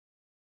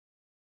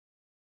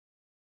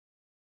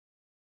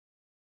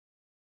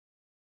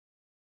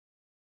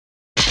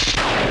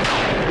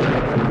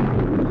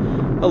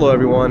Hello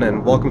everyone,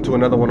 and welcome to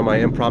another one of my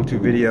impromptu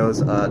videos.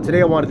 Today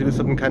I wanted to do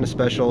something kind of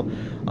special.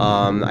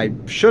 I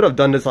should have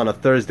done this on a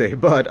Thursday,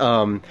 but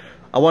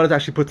I wanted to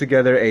actually put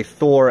together a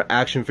Thor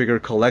action figure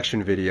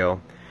collection video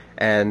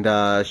and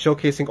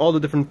showcasing all the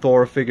different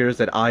Thor figures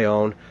that I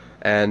own.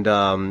 And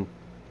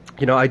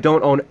you know, I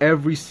don't own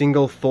every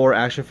single Thor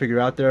action figure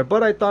out there,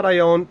 but I thought I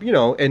owned, you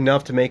know,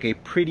 enough to make a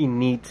pretty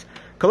neat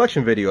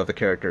collection video of the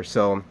character.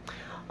 So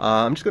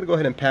I'm just gonna go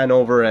ahead and pan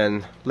over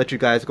and let you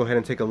guys go ahead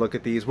and take a look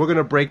at these. We're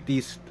gonna break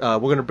these. We're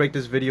gonna break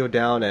this video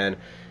down and,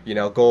 you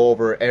know, go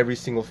over every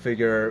single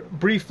figure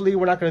briefly.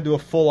 We're not gonna do a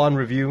full-on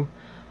review.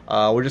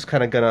 We're just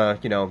kind of gonna,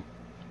 you know,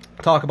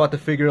 talk about the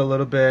figure a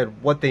little bit,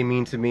 what they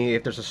mean to me,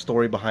 if there's a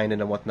story behind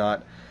it and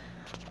whatnot.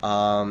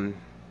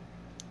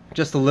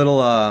 Just a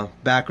little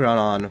background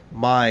on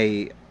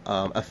my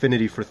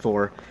affinity for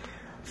Thor.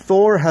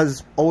 Thor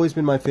has always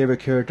been my favorite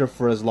character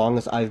for as long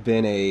as I've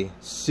been a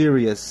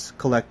serious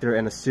collector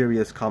and a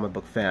serious comic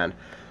book fan.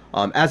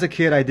 As a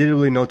kid, I didn't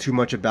really know too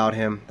much about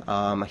him.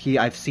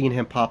 I've seen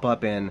him pop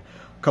up in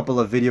a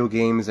couple of video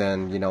games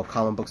and, you know,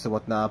 comic books and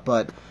whatnot,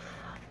 but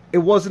it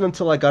wasn't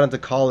until I got into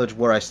college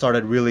where I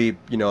started really,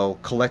 you know,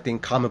 collecting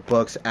comic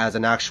books as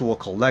an actual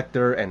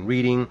collector and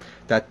reading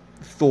that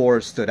Thor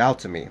stood out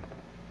to me.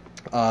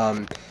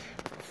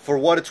 For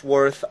what it's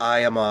worth,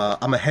 I'm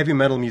a heavy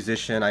metal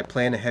musician. I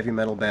play in a heavy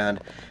metal band,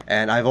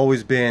 and I've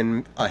always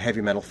been a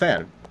heavy metal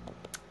fan.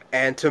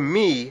 And to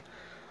me,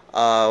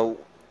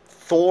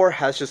 Thor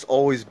has just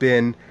always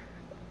been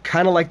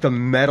kind of like the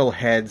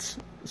metalhead's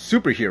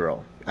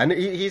superhero. And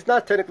he's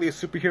not technically a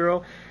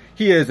superhero.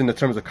 He is in the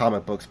terms of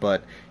comic books,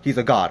 but he's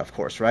a god, of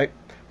course, right?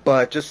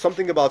 But just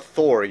something about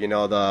Thor, you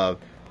know, the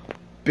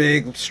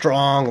big,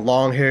 strong,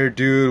 long-haired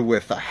dude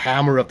with a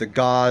hammer of the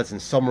gods and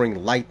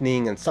summoning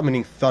lightning and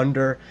summoning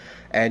thunder.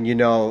 And, you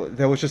know,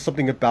 there was just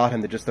something about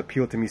him that just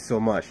appealed to me so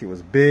much. He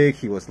was big,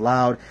 he was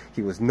loud,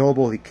 he was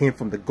noble, he came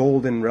from the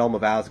golden realm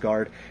of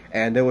Asgard,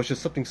 and there was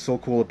just something so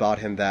cool about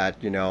him that,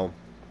 you know,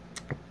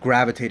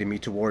 gravitated me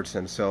towards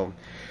him. So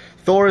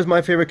Thor is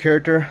my favorite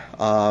character.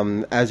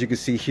 As you can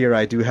see here,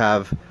 I do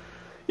have,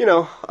 you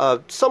know,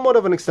 somewhat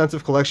of an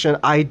extensive collection.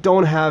 I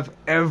don't have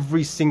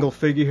every single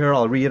figure here,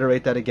 I'll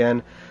reiterate that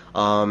again,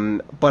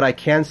 but I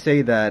can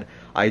say that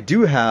I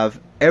do have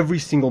every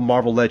single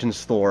Marvel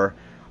Legends Thor,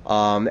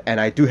 and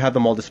I do have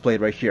them all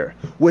displayed right here,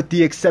 with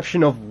the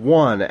exception of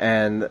one,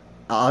 and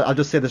I'll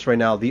just say this right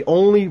now, the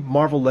only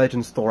Marvel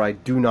Legends Thor I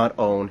do not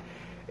own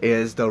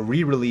is the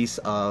re-release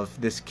of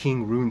this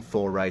King Rune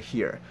Thor right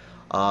here.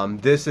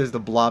 This is the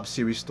Blob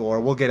series Thor.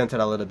 We'll get into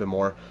that a little bit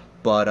more.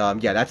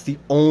 But yeah, that's the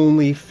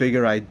only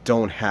figure I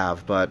don't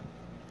have. But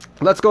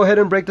let's go ahead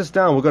and break this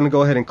down. We're going to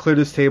go ahead and clear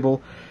this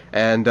table,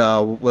 and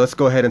let's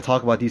go ahead and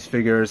talk about these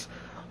figures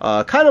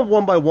kind of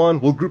one by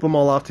one. We'll group them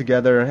all off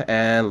together,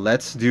 and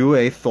let's do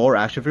a Thor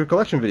action figure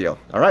collection video.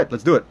 Alright,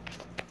 let's do it.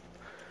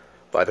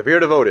 By the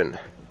beard of Odin,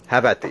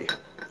 have at thee.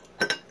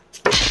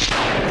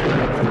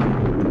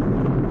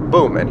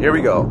 Boom, and here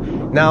we go.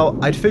 Now,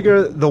 I'd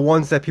figure the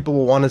ones that people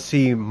will want to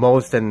see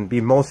most and be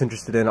most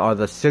interested in are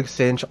the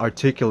 6-inch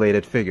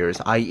articulated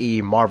figures,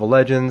 i.e. Marvel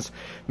Legends,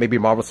 maybe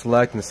Marvel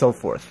Select, and so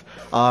forth.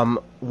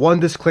 One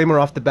disclaimer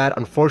off the bat,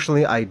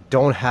 unfortunately, I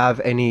don't have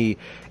any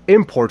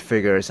import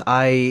figures.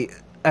 I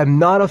am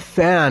not a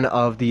fan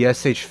of the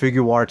SH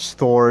Figuarts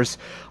Thors.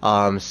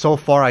 So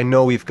far, I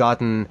know we've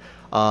gotten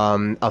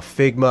a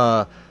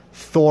Figma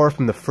Thor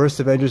from the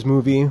first Avengers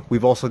movie.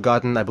 We've also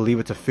gotten, I believe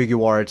it's a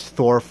Figuarts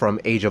Thor from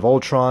Age of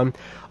Ultron.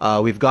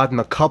 We've gotten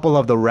a couple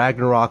of the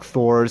Ragnarok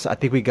Thors. I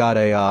think we got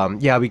a,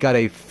 yeah, we got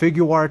a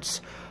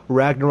Figuarts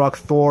Ragnarok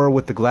Thor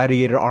with the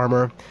gladiator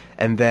armor.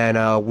 And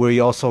then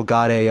we also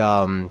got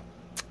a,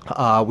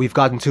 we've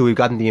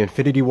gotten the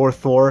Infinity War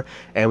Thor,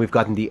 and we've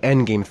gotten the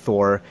Endgame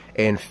Thor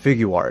in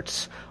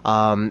Figuarts.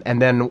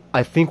 And then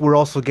I think we're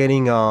also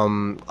getting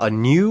a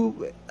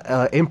new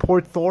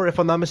import Thor, if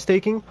I'm not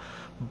mistaken.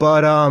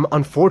 But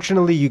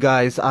unfortunately, you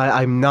guys,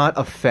 I'm not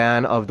a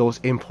fan of those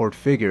import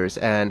figures,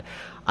 and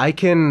I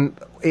can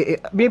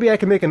maybe I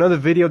can make another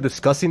video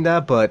discussing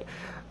that, but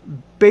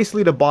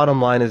basically the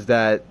bottom line is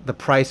that the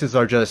prices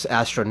are just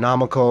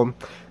astronomical.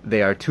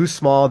 They are too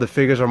small. The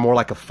figures are more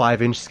like a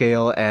 5-inch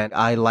scale, and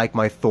I like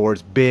my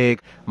Thors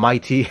big,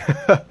 mighty,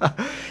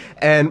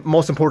 and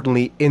most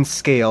importantly, in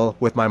scale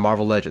with my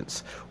Marvel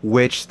Legends,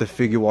 which the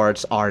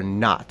Figuarts are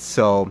not.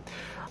 So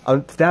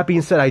that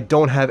being said, I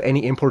don't have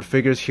any import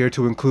figures here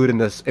to include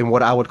in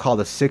what I would call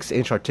the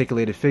 6-inch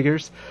articulated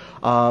figures.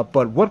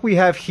 But what we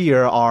have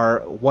here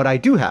are what I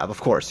do have,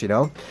 of course, you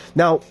know.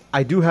 Now,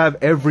 I do have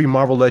every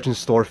Marvel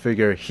Legends Thor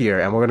figure here,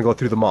 and we're going to go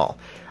through them all.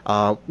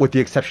 With the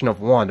exception of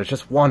one. There's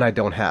just one I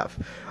don't have.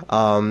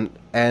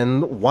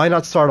 And why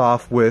not start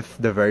off with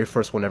the very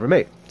first one ever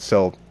made?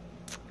 So,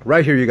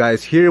 right here, you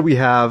guys, here we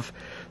have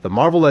the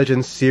Marvel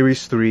Legends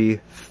Series 3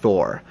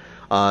 Thor.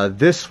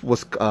 This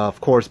was,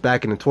 of course,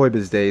 back in the Toy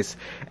Biz days,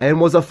 and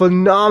was a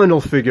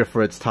phenomenal figure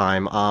for its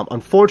time.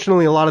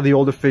 Unfortunately, a lot of the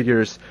older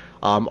figures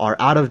are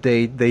out of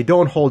date. They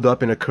don't hold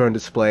up in a current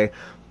display,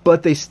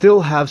 but they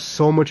still have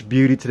so much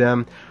beauty to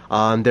them.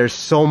 There's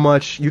so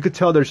much, you could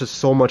tell there's just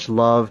so much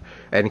love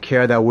and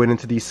care that went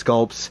into these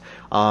sculpts.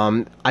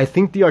 I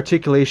think the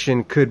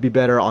articulation could be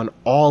better on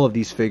all of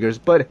these figures,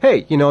 but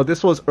hey, you know,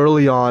 this was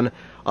early on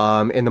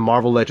in the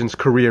Marvel Legends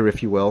career,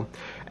 if you will.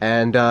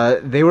 And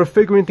they were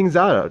figuring things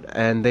out,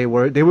 and they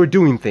were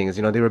doing things,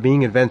 you know, they were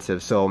being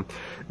inventive. So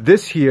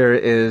this here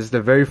is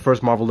the very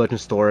first Marvel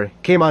Legends store.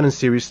 Came out in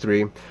Series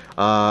 3.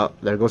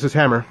 There goes his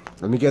hammer.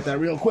 Let me get that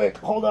real quick.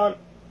 Hold on.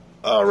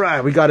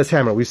 Alright, we got his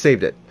hammer. We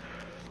saved it.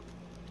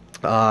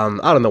 I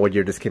don't know what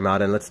year this came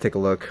out in. Let's take a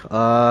look.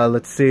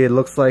 Let's see. It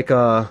looks like,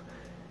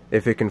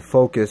 if it can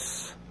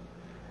focus,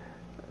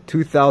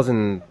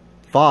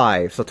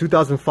 2005. So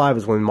 2005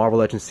 is when Marvel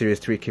Legends Series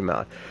 3 came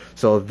out.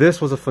 So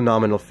this was a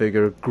phenomenal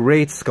figure,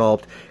 great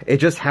sculpt. It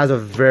just has a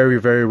very,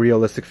 very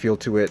realistic feel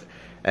to it.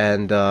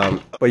 And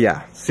but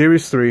yeah,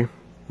 Series 3,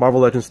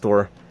 Marvel Legends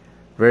store,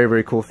 very,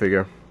 very cool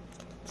figure.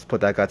 Let's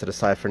put that guy to the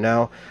side for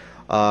now.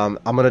 I'm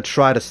gonna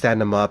try to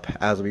stand him up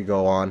as we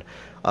go on.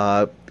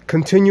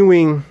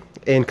 Continuing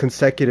in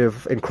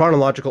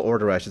chronological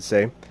order, I should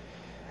say,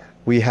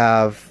 we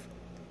have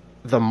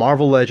the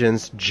Marvel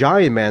Legends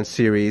Giant Man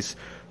series,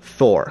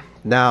 Thor.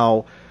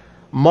 Now,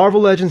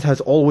 Marvel Legends has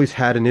always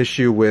had an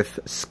issue with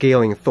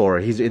scaling Thor.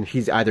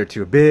 He's either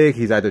too big,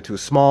 he's either too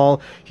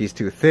small, he's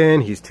too thin,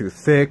 he's too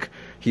thick,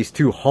 he's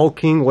too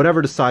hulking,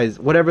 whatever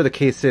the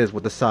case is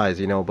with the size,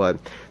 you know, but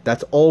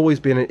that's always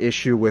been an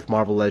issue with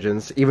Marvel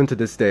Legends, even to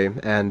this day,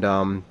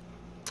 and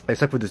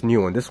except for this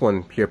new one. This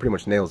one here pretty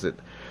much nails it.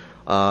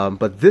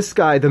 But this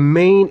guy, the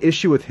main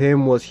issue with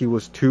him was he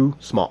was too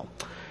small.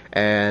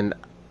 And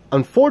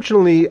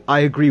unfortunately, I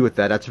agree with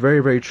that. That's very,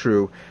 very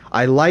true.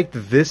 I liked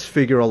this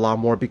figure a lot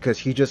more because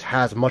he just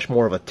has much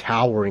more of a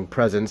towering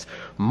presence,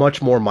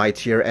 much more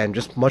mightier, and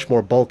just much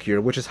more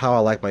bulkier, which is how I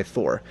like my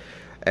Thor.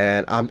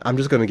 And I'm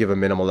just going to give a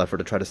minimal effort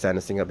to try to stand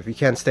this thing up. If he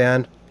can't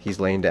stand, he's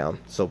laying down.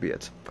 So be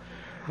it.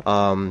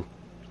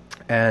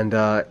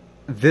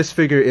 This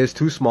figure is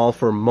too small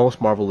for most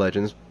Marvel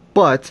Legends,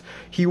 but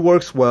he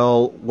works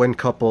well when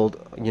coupled,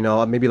 you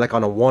know, maybe like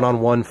on a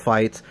one-on-one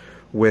fight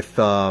with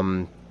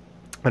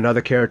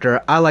another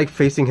character. I like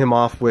facing him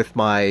off with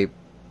my,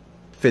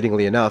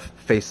 fittingly enough,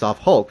 face-off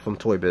Hulk from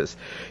Toy Biz.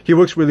 He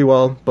works really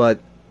well, but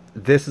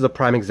this is a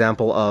prime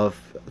example of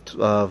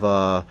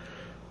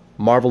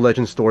Marvel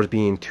Legends stores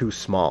being too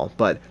small.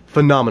 But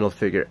phenomenal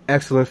figure,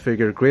 excellent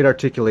figure, great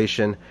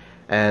articulation,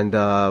 and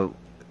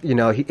you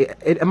know,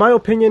 in my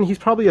opinion, he's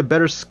probably a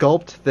better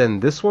sculpt than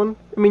this one.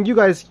 I mean, you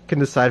guys can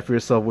decide for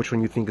yourself which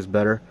one you think is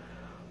better,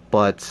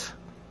 but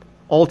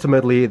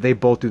ultimately, they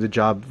both do the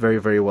job very,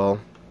 very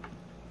well.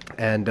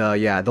 And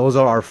yeah, those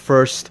are our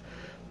first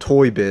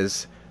Toy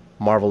Biz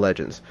Marvel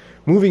Legends.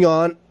 Moving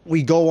on,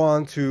 we go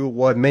on to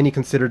what many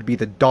consider to be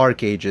the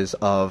dark ages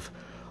of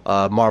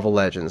Marvel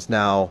Legends.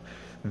 Now,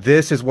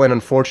 this is when,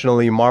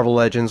 unfortunately, Marvel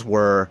Legends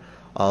were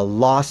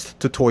lost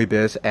to Toy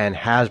Biz and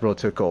Hasbro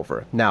took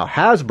over. Now,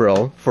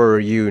 Hasbro, for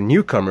you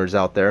newcomers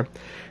out there,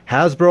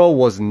 Hasbro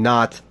was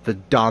not the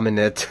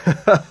dominant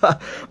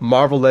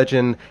Marvel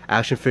Legend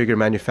action figure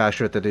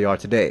manufacturer that they are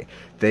today.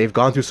 They've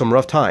gone through some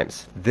rough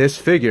times. This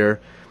figure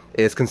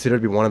is considered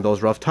to be one of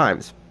those rough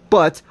times.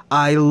 But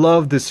I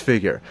love this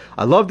figure.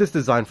 I love this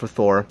design for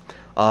Thor.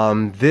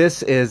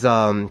 This is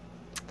the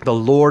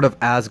Lord of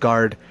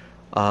Asgard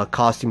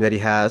costume that he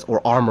has,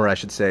 or armor I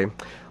should say.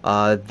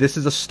 This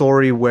is a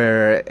story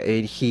where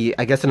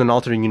I guess in an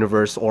alternate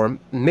universe, or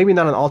maybe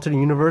not an alternate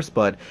universe,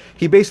 but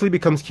he basically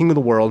becomes king of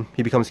the world.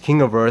 He becomes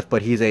king of Earth,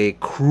 but he's a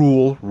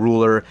cruel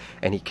ruler,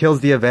 and he kills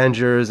the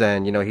Avengers,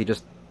 and you know, he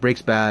just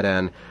breaks bad,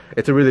 and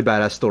it's a really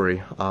badass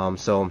story.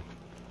 So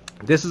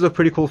this is a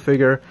pretty cool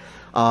figure.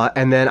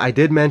 And then I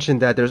did mention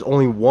that there's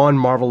only one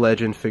Marvel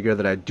Legend figure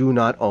that I do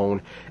not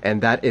own,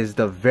 and that is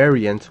the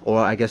variant, or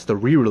I guess the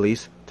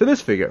re-release to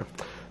this figure.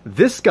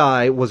 This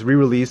guy was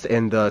re-released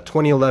in the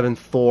 2011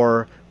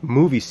 Thor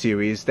movie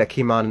series that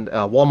came out,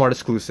 Walmart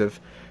exclusive,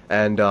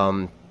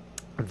 and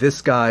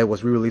this guy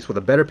was re-released with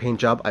a better paint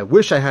job. I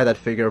wish I had that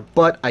figure,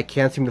 but I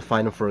can't seem to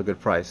find him for a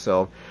good price,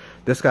 so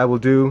this guy will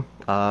do.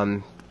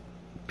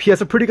 He has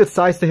a pretty good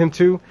size to him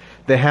too.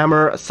 The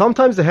hammer,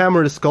 sometimes the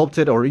hammer is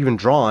sculpted or even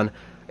drawn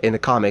in the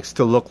comics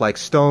to look like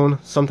stone.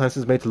 Sometimes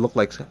it's made to look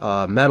like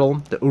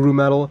metal, the Uru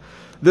metal.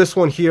 This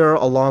one here,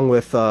 along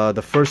with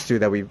the first two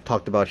that we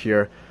talked about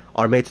here,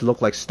 are made to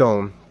look like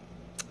stone.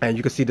 And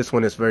you can see this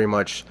one is very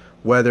much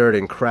weathered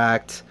and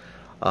cracked.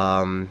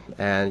 And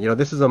you know,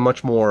 this is a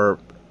much more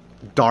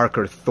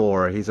darker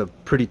Thor. He's a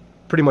pretty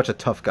much a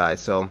tough guy.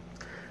 So,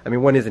 I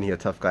mean, when isn't he a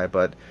tough guy?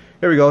 But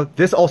here we go.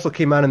 This also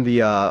came out in the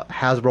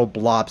Hasbro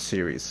Blob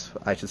series,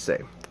 I should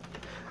say.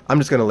 I'm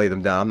just gonna lay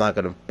them down. I'm not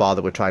gonna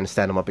bother with trying to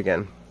stand them up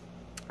again.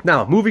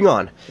 Now, moving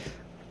on.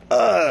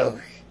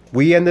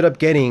 We ended up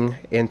getting,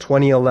 in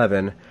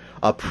 2011,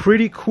 a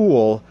pretty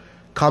cool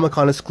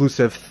Comic-Con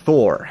exclusive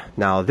Thor.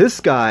 Now, this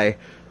guy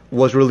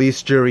was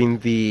released during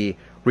the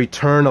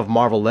Return of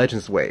Marvel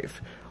Legends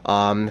wave.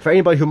 For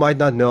anybody who might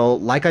not know,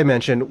 like I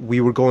mentioned,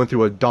 we were going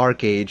through a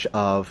dark age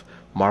of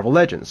Marvel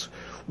Legends.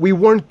 We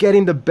weren't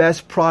getting the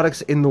best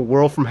products in the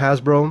world from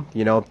Hasbro,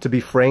 you know, to be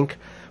frank,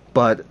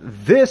 But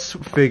this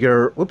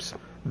figure,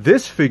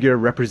 this figure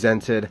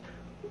represented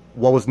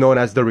what was known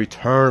as the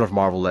return of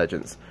Marvel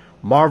Legends.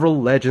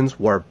 Marvel Legends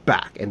were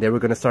back, and they were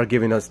going to start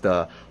giving us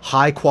the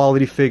high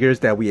quality figures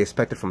that we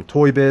expected from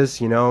Toy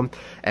Biz, you know,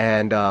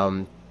 and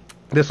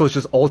this was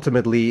just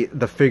ultimately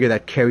the figure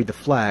that carried the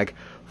flag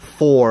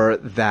for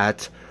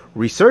that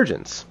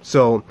resurgence.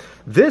 So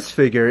this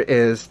figure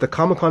is the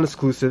Comic-Con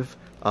exclusive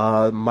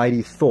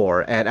Mighty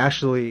Thor, and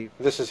actually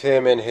this is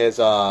him in his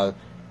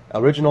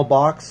original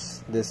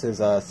box. This is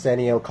a San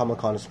Diego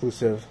Comic-Con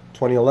exclusive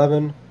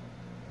 2011.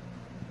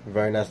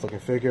 Very nice looking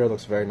figure,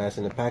 looks very nice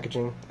in the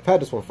packaging. I've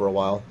had this one for a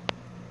while.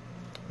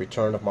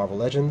 Return of Marvel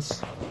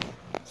Legends.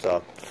 It's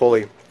a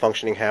fully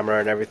functioning hammer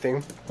and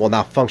everything. Well,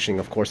 not functioning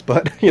of course,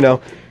 but you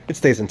know, it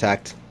stays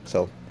intact,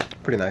 so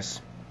pretty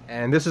nice.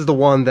 And this is the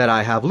one that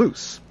I have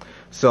loose.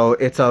 So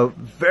it's a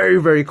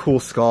very, very cool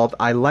sculpt.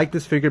 I like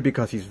this figure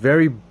because he's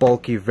very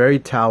bulky, very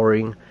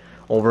towering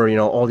over, you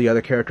know, all the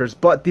other characters.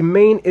 But the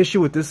main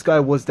issue with this guy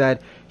was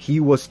that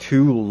he was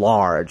too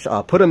large.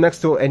 Put him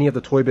next to any of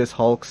the Toy Biz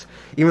Hulks,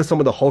 even some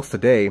of the Hulks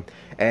today,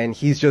 and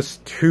he's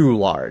just too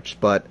large.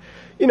 But,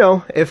 you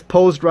know, if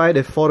posed right,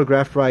 if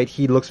photographed right,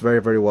 he looks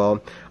very, very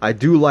well. I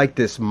do like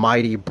this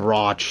mighty,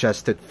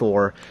 broad-chested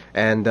Thor,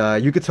 and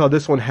you could tell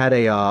this one had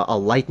a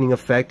lightning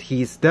effect.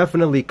 He's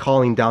definitely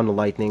calling down the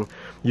lightning.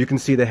 You can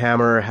see the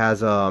hammer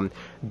has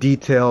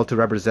detail to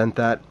represent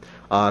that.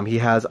 He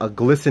has a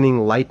glistening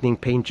lightning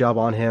paint job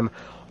on him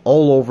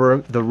all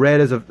over. The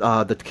red is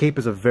the cape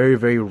is a very,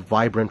 very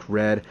vibrant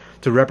red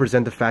to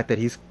represent the fact that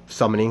he's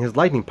summoning his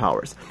lightning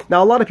powers.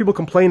 Now, a lot of people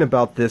complain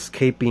about this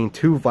cape being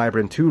too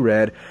vibrant, too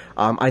red.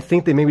 I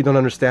think they maybe don't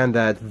understand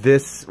that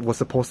this was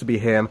supposed to be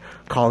him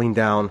calling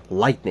down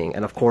lightning.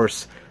 And of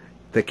course,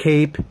 the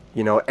cape,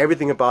 you know,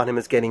 everything about him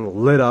is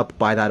getting lit up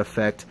by that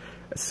effect.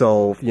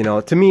 So, you know,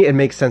 to me, it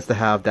makes sense to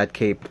have that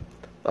cape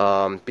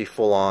be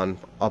full on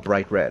a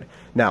bright red.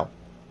 Now,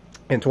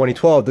 in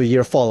 2012, the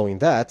year following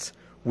that,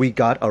 we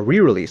got a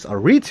re-release, a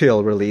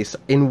retail release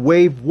in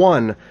Wave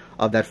 1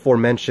 of that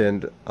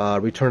aforementioned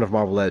Return of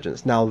Marvel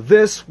Legends. Now,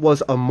 this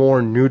was a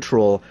more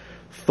neutral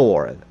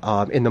Thor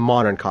in the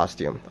modern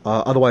costume,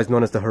 otherwise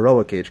known as the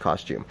Heroic Age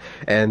costume.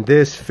 And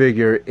this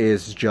figure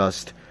is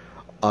just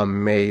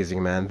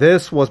amazing, man.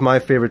 This was my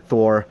favorite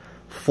Thor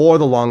for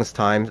the longest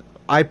time.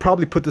 I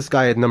probably put this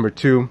guy at number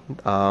 2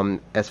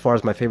 as far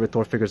as my favorite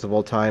Thor figures of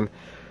all time.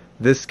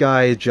 This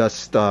guy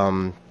just...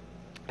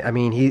 I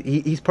mean,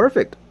 he's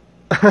perfect.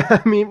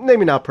 I mean,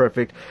 maybe not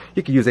perfect.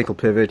 He could use ankle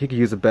pivot. He could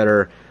use a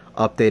better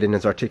update in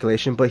his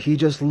articulation, but he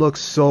just looks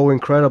so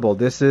incredible.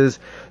 This is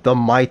the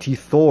Mighty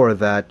Thor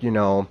that, you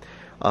know,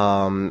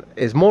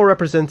 is more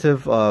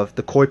representative of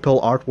the Koi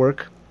Pill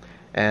artwork.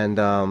 And,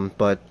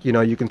 but, you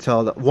know, you can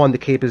tell that, one, the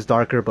cape is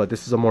darker, but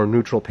this is a more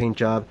neutral paint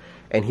job.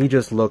 And he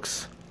just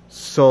looks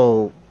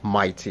so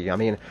mighty. I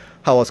mean,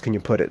 how else can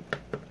you put it?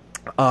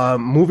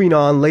 Moving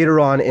on, later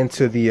on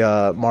into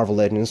the Marvel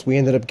Legends, we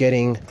ended up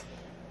getting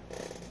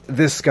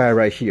this guy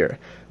right here.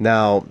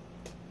 Now,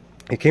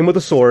 it came with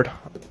a sword.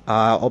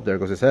 Oh, there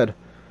goes his head.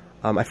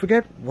 I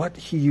forget what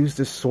he used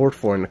this sword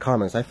for in the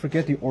comics. I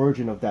forget the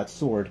origin of that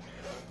sword.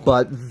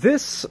 But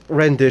this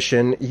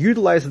rendition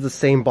utilizes the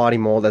same body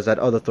mold as that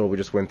other Thor we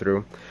just went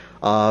through.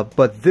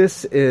 But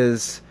this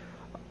is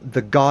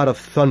the God of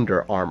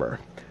Thunder armor.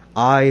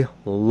 I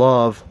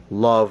love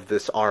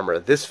this armor.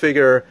 This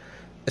figure,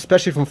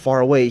 especially from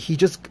far away, it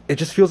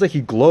just feels like he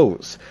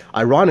glows.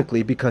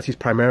 Ironically, because he's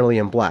primarily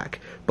in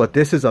black. But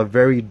this is a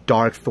very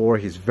dark Thor.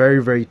 He's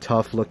very, very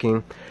tough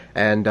looking.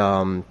 And, you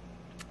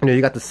know,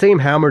 you got the same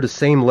hammer, the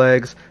same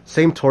legs,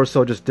 same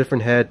torso, just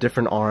different head,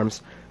 different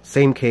arms,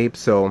 same cape.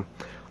 So,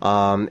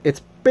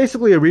 it's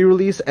basically a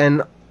re-release.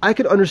 And I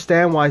could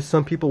understand why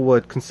some people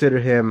would consider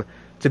him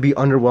to be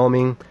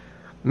underwhelming.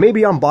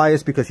 Maybe I'm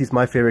biased because he's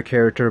my favorite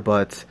character,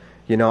 but,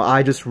 you know,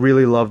 I just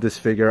really love this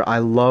figure. I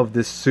love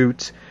this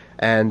suit.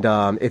 And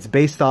it's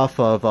based off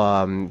of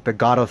the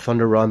God of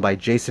Thunder run by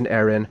Jason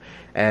Aaron.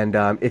 And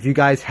if you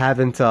guys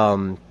haven't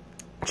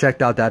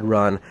checked out that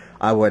run,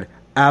 I would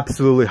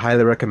absolutely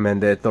highly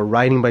recommend it. The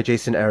writing by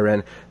Jason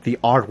Aaron, the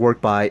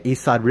artwork by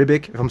Esad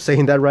Ribic, if I'm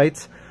saying that right.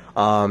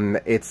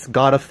 It's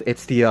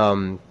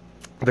the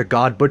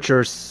God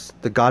Butcher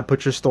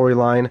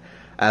storyline,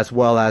 as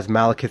well as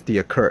Malekith the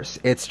Accursed.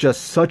 It's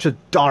just such a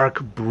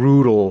dark,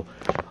 brutal,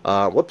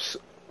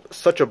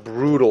 such a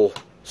brutal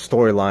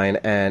storyline,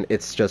 and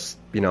it's just,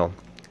 you know,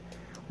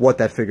 what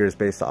that figure is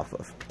based off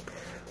of.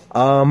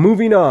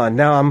 Moving on.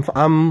 Now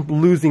I'm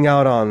losing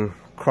out on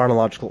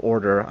chronological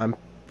order. I'm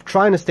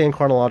trying to stay in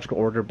chronological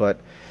order, but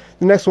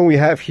the next one we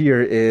have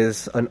here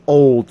is an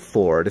old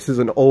Thor. This is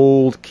an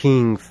old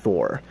King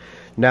Thor.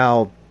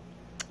 Now,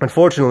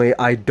 unfortunately,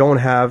 I don't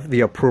have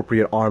the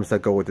appropriate arms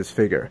that go with this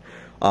figure.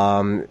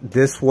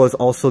 This was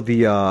also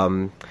the,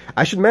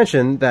 I should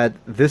mention that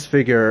this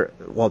figure,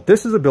 well,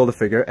 this is a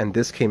Build-A-Figure, and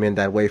this came in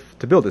that way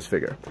to build this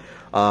figure.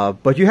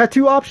 But you had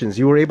two options.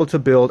 You were able to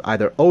build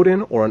either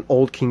Odin or an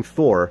old King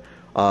Thor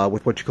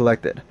with what you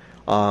collected.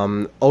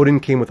 Odin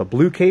came with a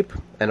blue cape,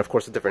 and of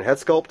course a different head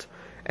sculpt,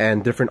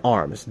 and different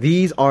arms.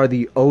 These are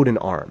the Odin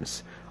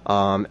arms.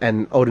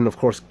 And Odin, of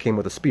course, came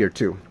with a spear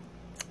too.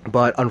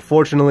 But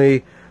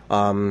unfortunately,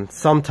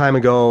 some time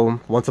ago,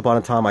 once upon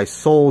a time, I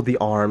sold the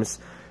arms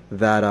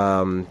that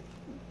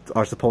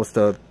are supposed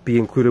to be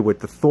included with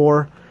the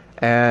Thor,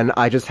 and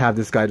I just have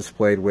this guy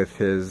displayed with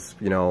his,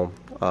 you know,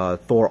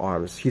 Thor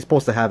arms. He's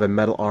supposed to have a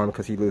metal arm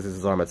because he loses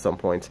his arm at some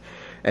point,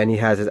 and he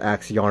has his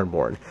axe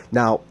Yarnborn.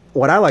 Now,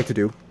 what I like to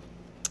do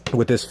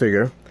with this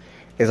figure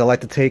is I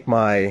like to take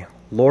my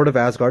Lord of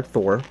Asgard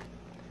Thor,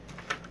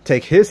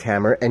 take his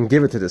hammer, and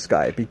give it to this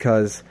guy,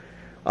 because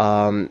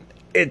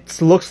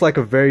it looks like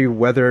a very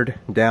weathered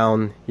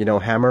down, you know,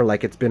 hammer,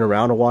 like it's been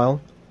around a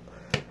while,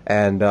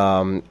 and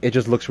it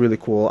just looks really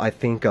cool. I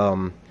think,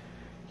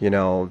 you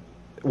know,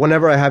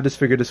 whenever I have this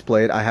figure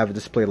displayed, I have it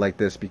displayed like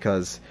this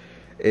because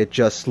it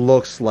just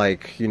looks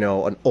like, you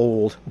know, an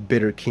old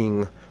bitter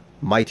king,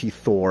 Mighty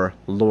Thor,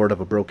 Lord of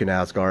a broken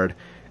Asgard.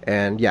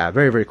 And yeah,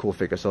 very, very cool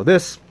figure. So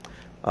this,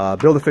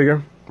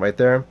 Build-A-Figure right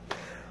there.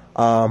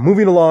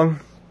 Moving along,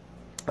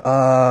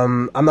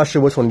 I'm not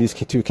sure which one of these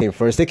two came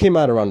first. They came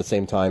out around the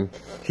same time.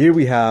 Here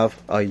we have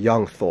a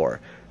young Thor.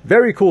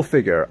 Very cool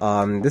figure.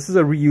 This is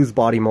a reused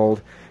body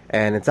mold,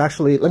 and it's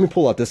actually, let me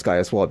pull out this guy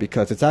as well,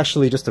 because it's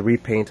actually just a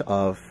repaint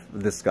of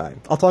this guy.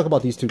 I'll talk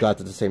about these two guys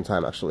at the same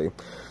time, actually.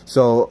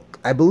 So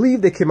I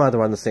believe they came out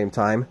around the same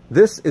time.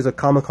 This is a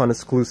Comic-Con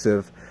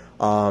exclusive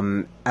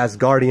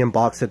Asgardian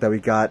box set that we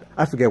got,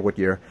 I forget what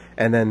year.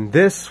 And then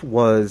this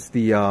was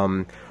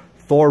the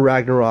Thor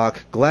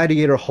Ragnarok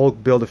Gladiator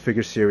Hulk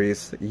Build-A-Figure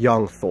series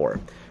Young Thor,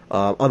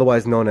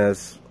 otherwise known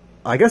as,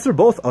 I guess they're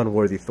both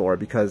Unworthy Thor,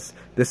 because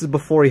this is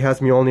before he has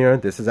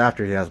Mjolnir, this is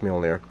after he has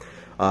Mjolnir.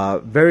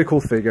 Very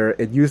cool figure.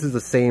 It uses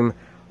the same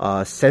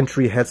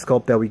Sentry head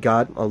sculpt that we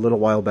got a little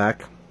while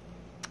back,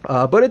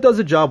 but it does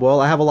the job well.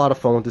 I have a lot of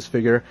fun with this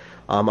figure.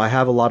 I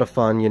have a lot of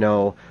fun, you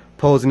know,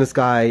 posing this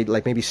guy,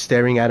 like maybe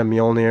staring at a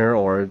Mjolnir,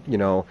 or, you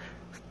know,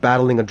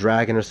 battling a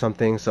dragon or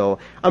something. So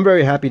I'm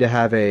very happy to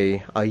have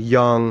a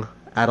young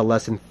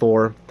adolescent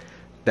Thor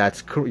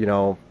that's, you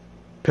know,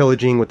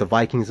 pillaging with the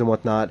Vikings and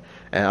whatnot.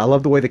 And I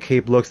love the way the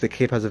cape looks. The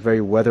cape has a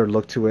very weathered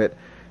look to it.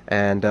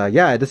 And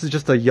yeah, this is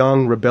just a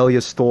young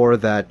rebellious Thor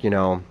that, you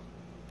know,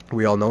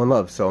 we all know and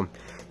love. So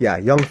yeah,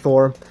 young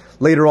Thor.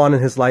 Later on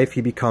in his life,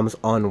 he becomes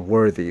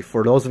unworthy.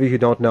 For those of you who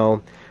don't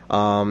know,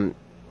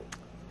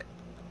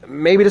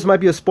 maybe this might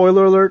be a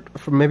spoiler alert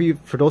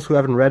for those who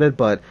haven't read it,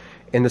 but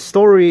in the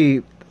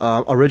story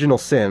Original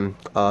Sin,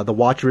 the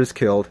Watcher is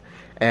killed,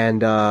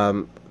 and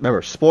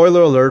remember,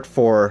 spoiler alert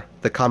for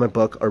the comic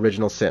book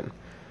Original Sin.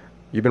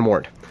 You've been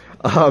warned.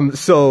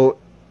 So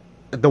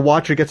the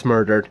Watcher gets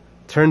murdered.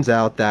 Turns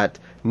out that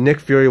Nick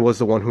Fury was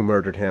the one who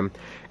murdered him,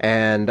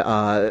 and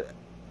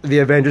the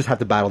Avengers have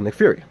to battle Nick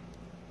Fury.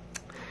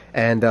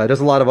 And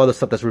there's a lot of other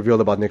stuff that's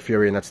revealed about Nick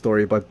Fury in that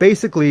story, but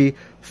basically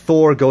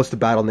Thor goes to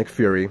battle Nick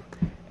Fury,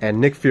 and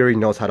Nick Fury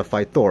knows how to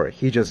fight Thor.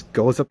 He just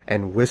goes up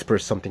and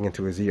whispers something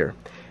into his ear.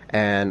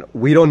 And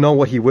we don't know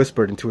what he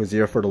whispered into his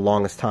ear for the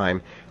longest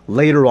time.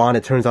 Later on,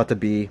 it turns out to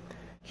be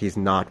he's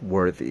not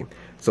worthy.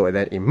 So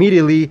then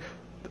immediately,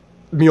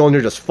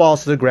 Mjolnir just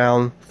falls to the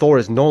ground. Thor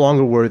is no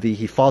longer worthy.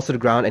 He falls to the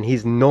ground, and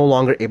he's no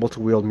longer able to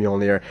wield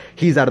Mjolnir.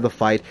 He's out of the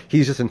fight.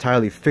 He's just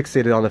entirely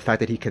fixated on the fact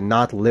that he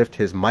cannot lift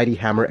his mighty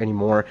hammer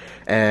anymore.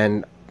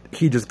 And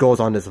he just goes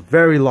on this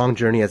very long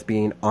journey as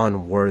being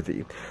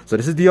unworthy. So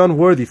this is the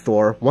unworthy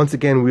Thor, once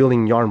again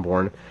wielding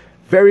Yarnborn.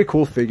 Very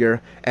cool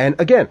figure. And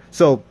again,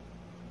 so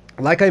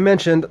like I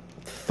mentioned,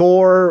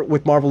 Thor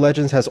with Marvel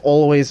Legends has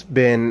always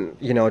been,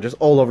 you know, just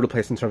all over the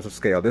place in terms of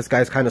scale. This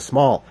guy's kind of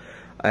small,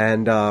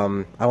 and I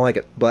don't like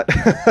it, but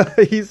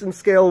he's in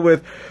scale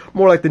with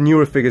more like the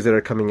newer figures that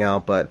are coming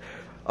out. But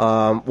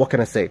what can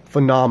I say?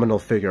 Phenomenal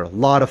figure. A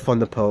lot of fun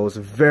to pose.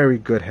 Very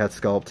good head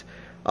sculpt.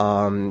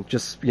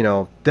 Just, you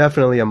know,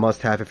 definitely a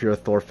must-have if you're a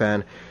Thor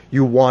fan.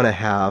 You want to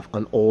have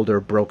an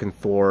older, broken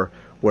Thor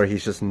where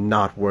he's just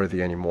not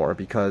worthy anymore,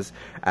 because,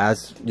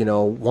 as you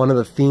know, one of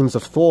the themes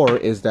of Thor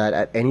is that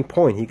at any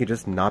point he could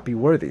just not be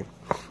worthy.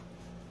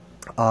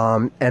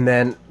 And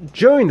then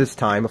during this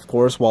time, of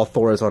course, while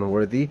Thor is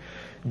unworthy,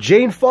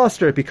 Jane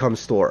Foster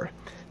becomes Thor.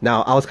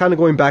 Now, I was kind of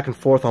going back and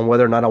forth on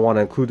whether or not I want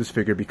to include this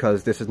figure,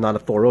 because this is not a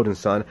Thor Odin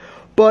son,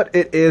 but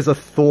it is a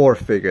Thor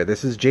figure.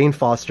 This is Jane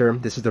Foster.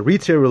 This is the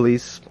retail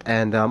release,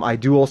 and I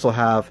do also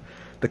have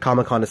the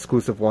Comic-Con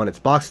exclusive one. It's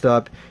boxed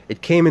up.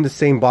 It came in the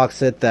same box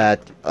set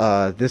that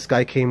this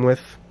guy came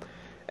with,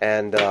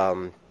 and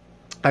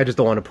I just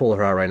don't want to pull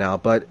her out right now,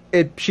 but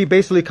she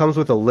basically comes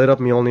with a lit up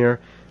Mjolnir,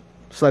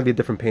 slightly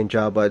different paint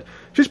job, but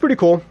she's pretty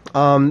cool.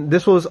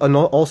 This was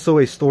also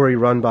a story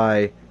run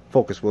by,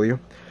 focus will you,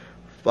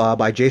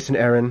 by Jason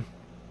Aaron,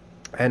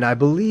 and I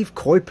believe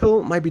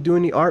Koipil might be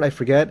doing the art, I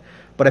forget,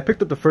 but I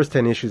picked up the first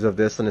 10 issues of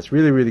this, and it's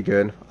really, really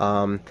good.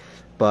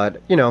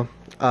 But, you know,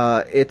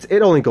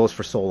 it only goes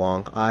for so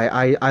long.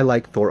 I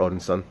like Thor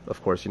Odinson,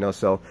 of course, you know,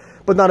 so,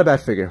 but not a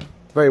bad figure.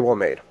 Very well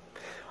made.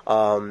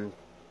 And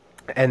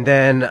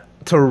then,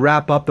 to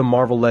wrap up the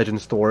Marvel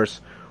Legends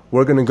stores,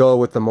 we're going to go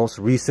with the most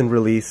recent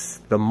release,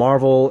 the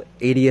Marvel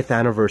 80th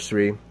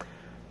Anniversary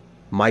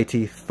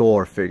Mighty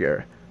Thor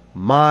figure.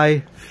 My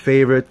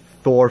favorite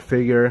Thor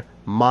figure,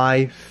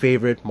 my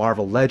favorite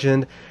Marvel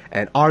Legend,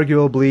 and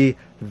arguably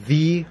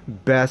the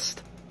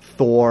best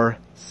Thor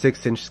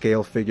 6-inch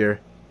scale figure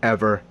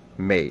ever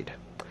made.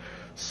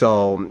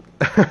 So,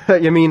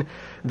 I mean,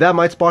 that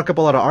might spark up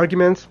a lot of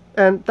arguments,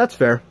 and that's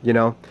fair, you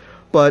know,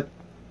 but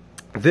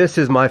this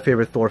is my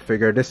favorite Thor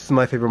figure. This is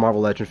my favorite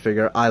Marvel Legend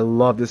figure. I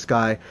love this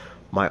guy.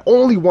 My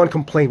only one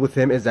complaint with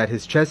him is that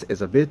his chest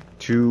is a bit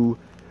too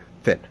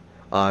thin.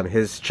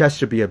 His chest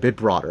should be a bit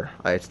broader.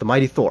 It's the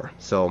Mighty Thor,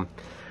 so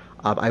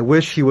I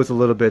wish he was a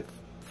little bit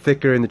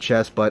thicker in the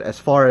chest, but as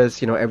far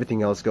as, you know,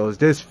 everything else goes,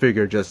 this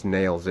figure just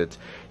nails it.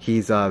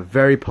 He's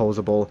very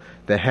posable.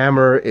 The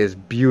hammer is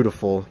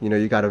beautiful. You know,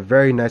 you got a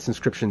very nice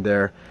inscription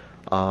there,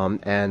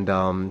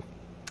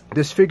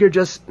 this figure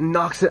just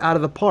knocks it out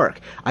of the park.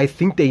 I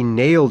think they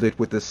nailed it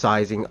with the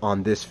sizing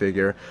on this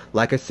figure.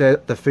 Like I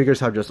said, the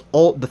figures are just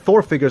the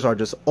Thor figures are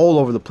just all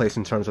over the place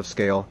in terms of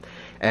scale,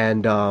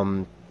 and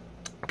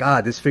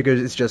God, this figure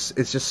is just,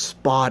 it's just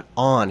spot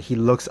on. He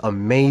looks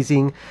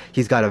amazing.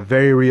 He's got a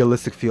very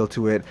realistic feel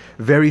to it,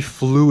 very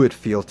fluid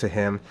feel to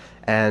him,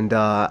 and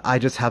I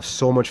just have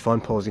so much fun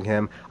posing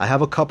him. I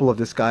have a couple of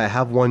this guy. I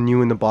have one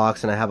new in the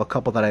box, and I have a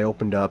couple that I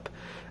opened up.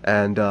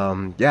 And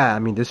yeah, I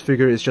mean, this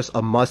figure is just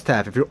a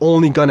must-have. If you're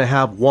only gonna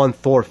have one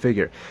Thor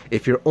figure,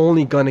 if you're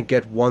only gonna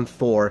get one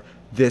Thor,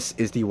 this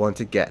is the one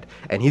to get.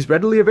 And he's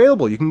readily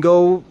available. You can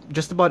go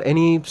just about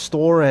any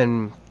store,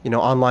 and, you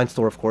know, online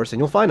store, of course, and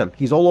you'll find him.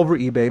 He's all over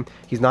eBay.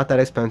 He's not that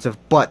expensive,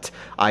 but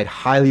I'd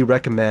highly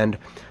recommend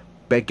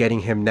getting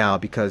him now,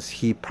 because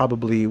he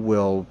probably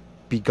will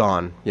be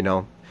gone, you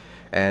know,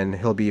 and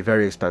he'll be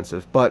very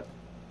expensive. But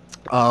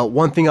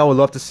one thing I would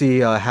love to see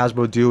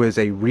Hasbro do is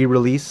a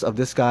re-release of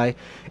this guy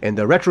in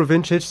the Retro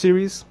Vintage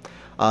series,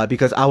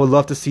 because I would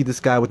love to see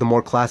this guy with the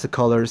more classic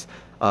colors.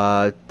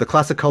 The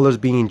classic colors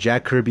being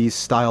Jack Kirby's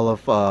style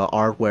of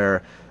art,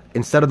 where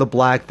instead of the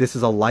black, this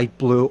is a light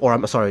blue, or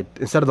I'm sorry,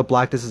 instead of the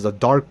black, this is a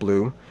dark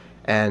blue,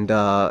 and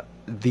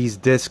these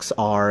discs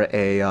are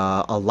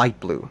a light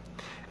blue,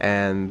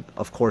 and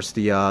of course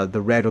the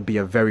red will be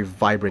a very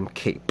vibrant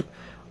cape,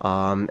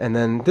 and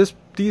then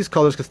these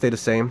colors could stay the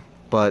same,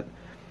 but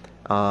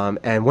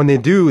and when they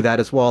do that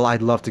as well,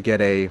 I'd love to get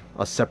a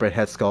separate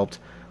head sculpt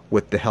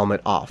with the helmet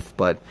off.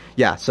 But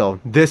yeah, so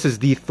this is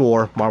the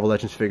Thor Marvel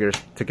Legends figures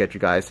to get you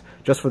guys.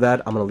 Just for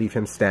that, I'm going to leave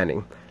him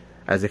standing,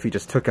 as if he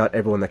just took out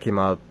everyone that came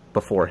out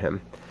before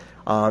him.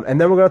 And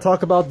then we're going to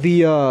talk about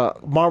the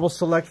Marvel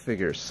Select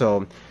figures.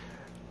 So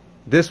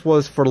this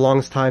was for the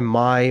longest time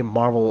my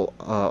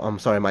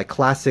my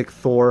classic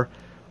Thor,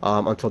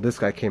 until this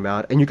guy came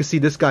out. And you can see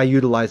this guy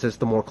utilizes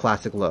the more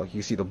classic look.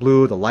 You see the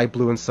blue, the light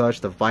blue and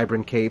such, the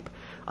vibrant cape.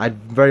 I'd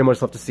very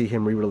much love to see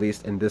him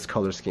re-released in this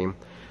color scheme.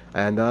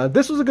 And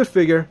this was a good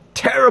figure.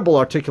 Terrible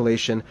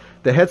articulation.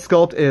 The head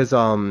sculpt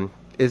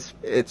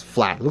it's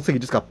flat. It looks like he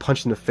just got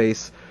punched in the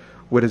face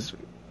with his...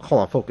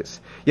 Hold on,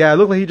 focus. Yeah, it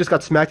looked like he just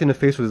got smacked in the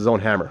face with his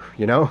own hammer,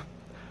 you know?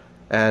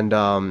 And,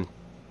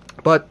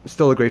 but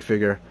still a great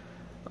figure.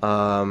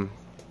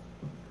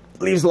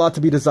 Leaves a lot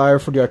to be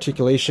desired for the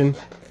articulation.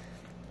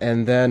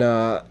 And then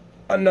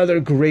another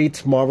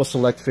great Marvel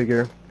Select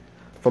figure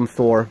from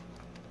Thor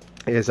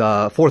is,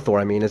 for Thor,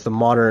 I mean, is the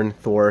modern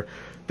Thor.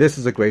 This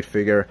is a great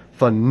figure.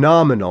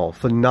 Phenomenal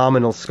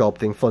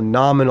sculpting,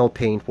 phenomenal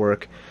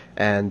paintwork,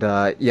 and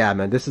yeah,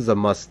 man, this is a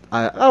must.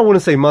 I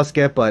wouldn't say must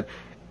get, but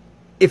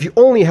if you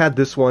only had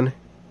this one,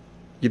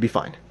 you'd be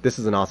fine. This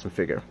is an awesome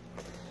figure.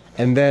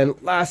 And then,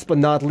 last but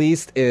not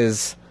least,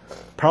 is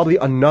probably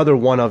another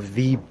one of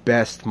the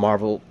best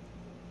Marvel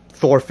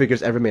Thor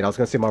figures ever made. I was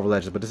gonna say Marvel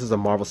Legends, but this is a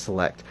Marvel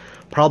Select.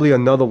 Probably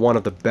another one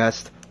of the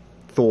best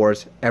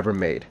Thors ever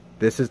made.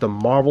 This is the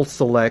Marvel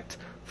Select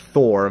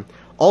Thor.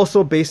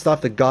 Also based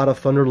off the God of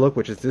Thunder look,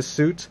 which is this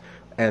suit,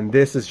 and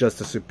this is just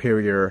a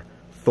superior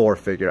Thor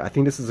figure. I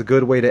think this is a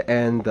good way to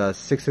end the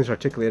 6-inch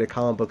articulated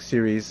comic book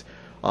series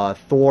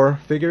Thor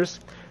figures.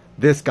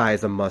 This guy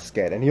is a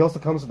must-get, and he also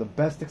comes with the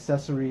best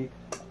accessory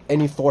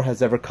any Thor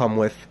has ever come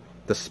with,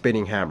 the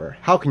spinning hammer.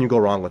 How can you go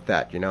wrong with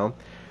that, you know?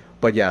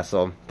 But yeah,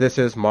 so this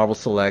is Marvel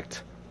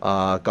Select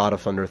God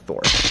of Thunder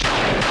Thor.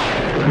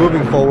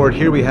 Moving forward,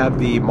 here we have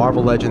the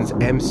Marvel Legends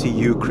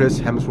MCU Chris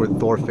Hemsworth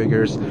Thor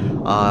figures,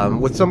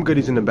 with some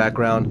goodies in the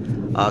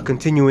background,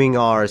 continuing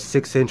our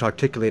 6-inch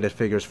articulated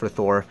figures for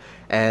Thor.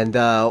 And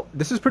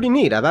this is pretty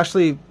neat. I've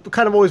actually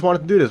kind of always wanted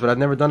to do this, but I've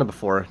never done it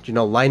before. You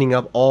know, lining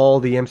up all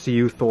the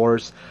MCU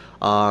Thors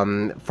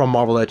from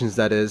Marvel Legends,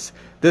 that is.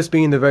 This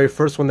being the very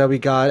first one that we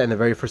got, and the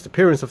very first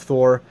appearance of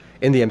Thor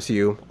in the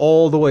MCU,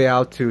 all the way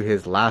out to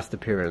his last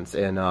appearance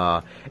in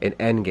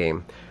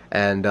Endgame.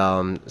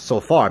 And so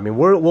far, I mean,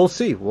 we'll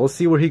see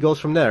where he goes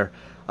from there.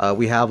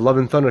 We have Love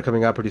and Thunder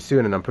coming out pretty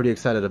soon, and I'm pretty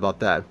excited about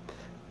that.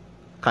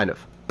 Kind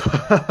of.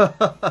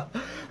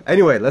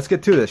 Anyway, let's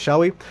get to this, shall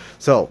we?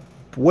 So,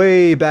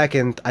 way back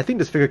in, I think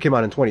this figure came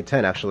out in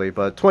 2010 actually,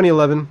 but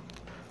 2011,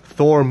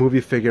 Thor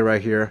movie figure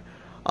right here.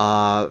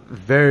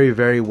 Very,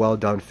 very well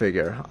done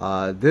figure.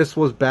 This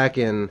was back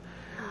in,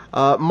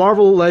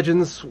 Marvel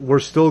Legends were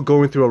still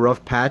going through a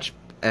rough patch,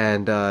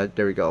 and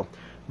there we go.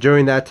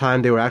 during that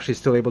time they were actually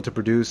still able to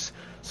produce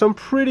some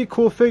pretty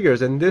cool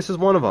figures, and this is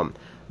one of them.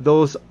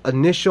 Those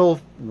initial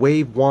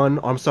phase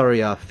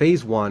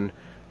 1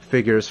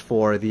 figures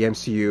for the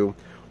MCU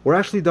were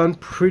actually done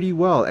pretty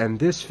well, and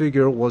this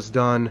figure was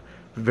done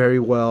very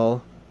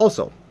well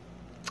also.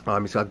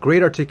 He's got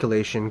great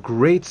articulation,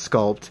 great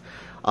sculpt.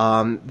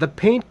 The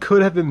paint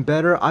could have been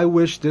better. I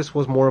wish this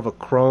was more of a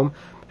chrome.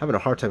 I'm having a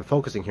hard time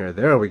focusing here.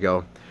 There we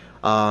go.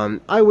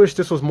 I wish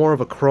this was more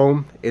of a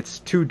chrome. It's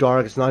too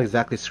dark. It's not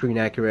exactly screen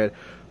accurate,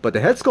 but the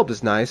head sculpt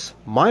is nice.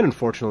 Mine,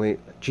 unfortunately,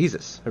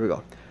 Jesus, there we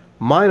go.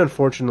 Mine,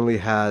 unfortunately,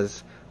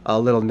 has a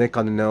little nick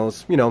on the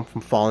nose, you know,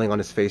 from falling on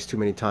his face too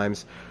many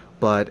times.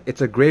 But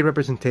it's a great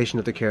representation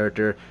of the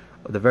character,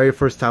 the very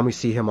first time we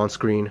see him on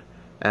screen.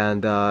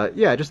 And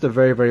yeah, just a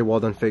very, very well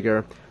done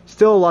figure.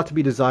 Still a lot to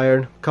be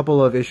desired. A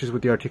couple of issues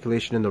with the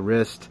articulation in the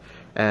wrist.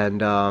 And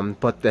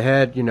but the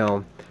head, you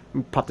know, let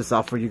me pop this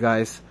out for you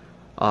guys.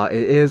 It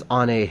is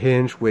on a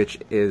hinge, which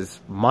is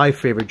my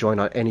favorite joint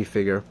on any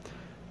figure.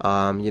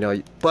 You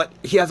know, but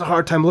he has a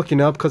hard time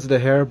looking up because of the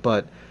hair,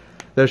 but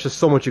there's just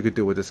so much you could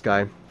do with this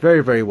guy.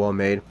 Very, very well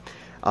made.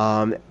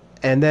 And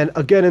then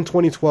again in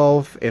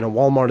 2012, in a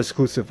Walmart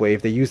exclusive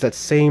wave, they used that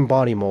same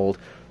body mold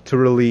to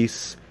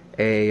release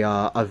a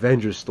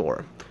Avengers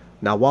store.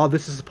 Now, while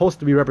this is supposed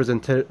to be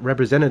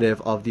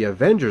representative of the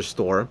Avengers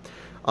store,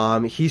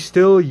 he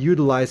still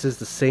utilizes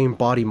the same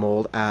body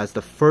mold as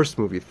the first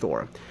movie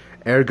Thor.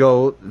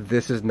 Ergo,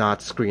 this is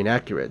not screen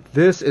accurate.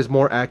 This is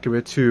more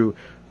accurate to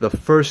the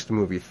first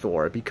movie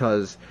Thor,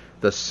 because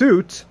the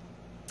suit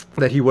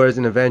that he wears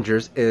in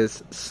Avengers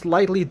is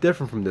slightly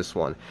different from this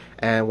one.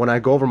 And when I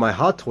go over my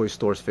Hot Toy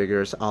Stores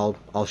figures,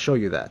 I'll show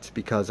you that,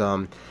 because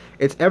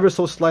it's ever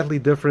so slightly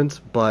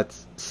different, but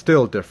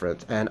still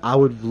different. And I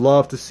would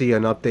love to see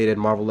an updated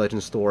Marvel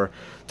Legends store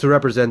to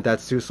represent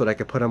that suit so that I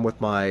could put him with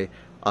my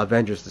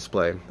Avengers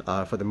display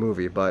for the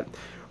movie. But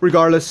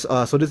regardless,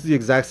 so this is the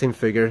exact same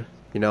figure,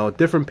 you know,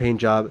 different paint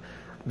job.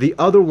 The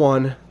other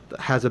one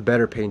has a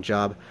better paint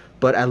job,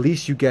 but at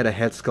least you get a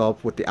head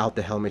sculpt without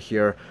the helmet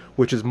here,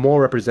 which is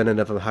more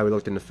representative of how he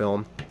looked in the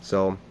film.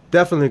 So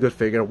definitely a good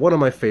figure, one of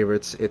my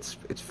favorites. It's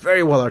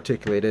very well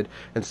articulated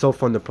and so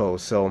fun to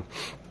pose. So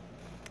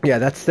yeah,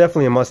 that's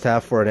definitely a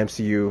must-have for an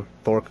MCU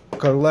Thor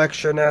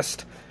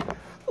collectionist.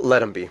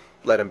 Let him be,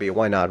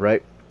 why not,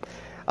 right?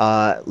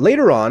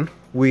 Later on,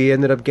 we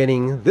ended up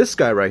getting this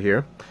guy right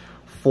here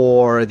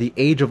for the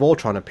Age of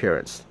Ultron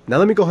appearance. Now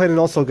let me go ahead and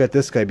also get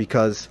this guy,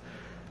 because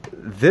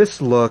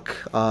this look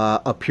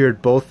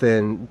appeared both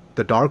in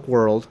The Dark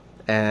World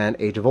and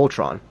Age of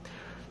Ultron.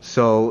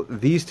 So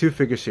these two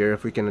figures here,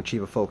 if we can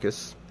achieve a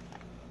focus.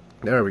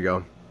 There we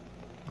go.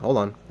 Hold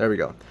on. There we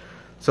go.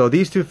 So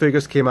these two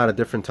figures came out at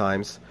different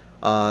times.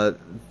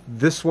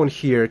 This one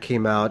here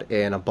came out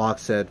in a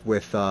box set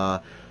with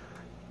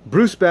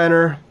Bruce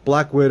Banner,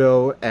 Black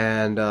Widow,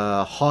 and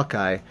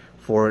Hawkeye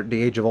for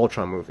the Age of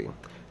Ultron movie.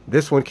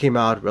 This one came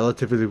out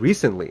relatively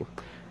recently,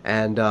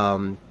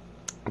 and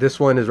this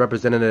one is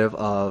representative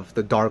of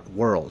the Dark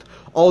World,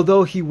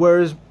 although he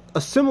wears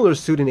a similar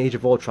suit in Age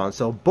of Ultron.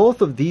 So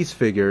both of these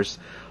figures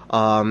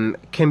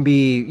can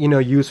be, you know,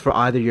 used for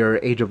either your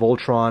Age of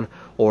Ultron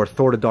or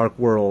Thor: The Dark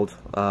World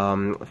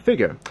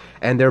figure,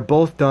 and they're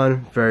both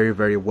done very,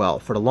 very well.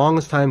 For the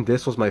longest time,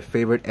 this was my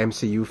favorite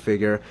MCU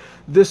figure.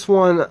 This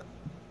one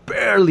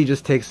barely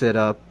just takes it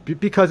up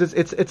because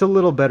it's a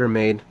little better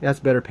made. It has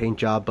better paint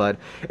job, but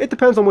it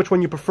depends on which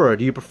one you prefer.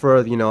 Do you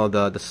prefer, you know,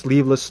 the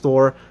sleeveless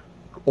Thor,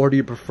 or do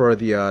you prefer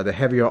the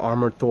heavier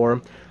armored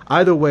Thor?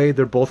 Either way,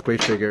 they're both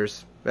great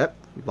figures. Yep,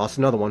 lost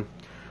another one.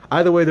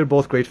 Either way, they're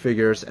both great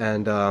figures,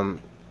 and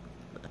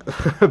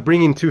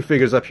bringing two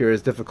figures up here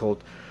is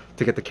difficult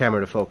to get the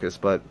camera to focus,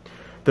 but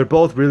they're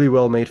both really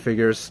well made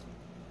figures.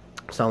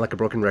 Sound like a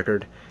broken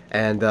record,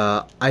 and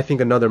I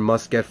think another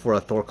must get for a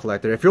Thor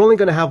collector. If you're only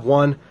gonna have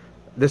one,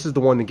 this is the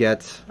one to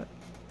get,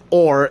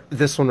 or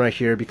this one right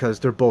here, because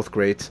they're both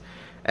great.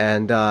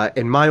 And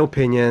in my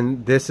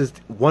opinion, this is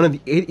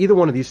either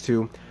one of these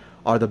two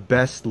are the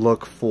best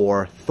look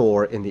for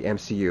Thor in the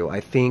MCU.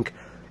 I think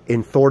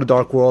in Thor: The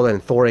Dark World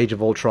and Thor: Age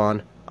of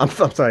Ultron, I'm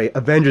sorry,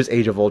 Avengers: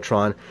 Age of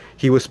Ultron,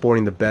 he was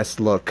sporting the best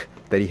look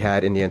that he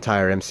had in the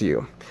entire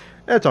MCU.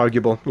 That's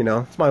arguable, you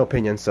know, it's my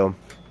opinion. So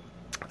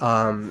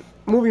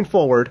moving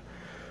forward,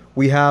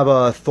 we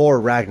have Thor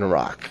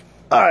Ragnarok.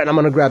 Alright, I'm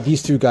gonna grab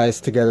these two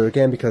guys together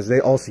again because they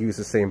also use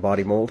the same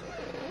body mold.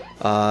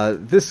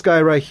 This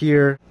guy right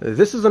here,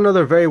 this is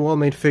another very well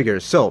made figure.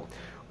 So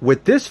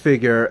with this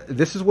figure,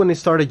 this is when they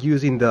started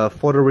using the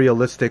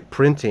photorealistic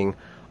printing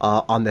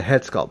on the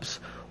head sculpts,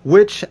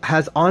 which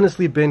has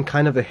honestly been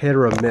kind of a hit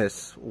or a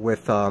miss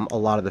with a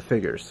lot of the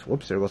figures.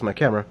 Whoops, there goes my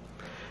camera.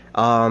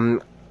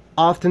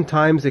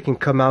 Oftentimes it can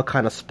come out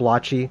kind of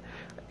splotchy,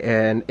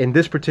 and in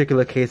this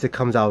particular case it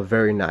comes out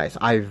very nice.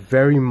 I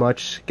very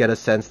much get a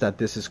sense that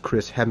this is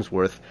Chris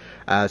Hemsworth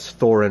as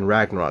Thor in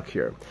Ragnarok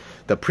here.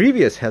 The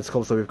previous head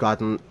sculpts that we've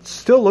gotten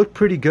still look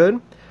pretty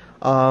good,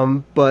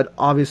 but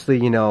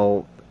obviously, you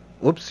know,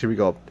 whoops, here we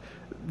go.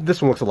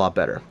 This one looks a lot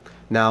better.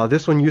 Now,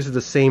 this one uses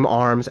the same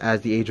arms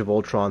as the Age of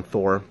Ultron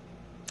Thor,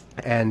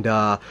 And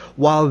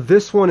while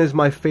this one is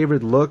my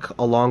favorite look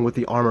along with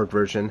the armored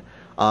version,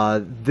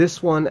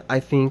 this one I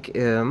think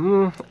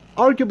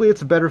arguably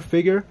it's a better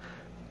figure,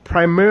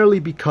 primarily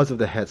because of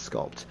the head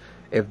sculpt.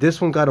 If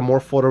this one got a more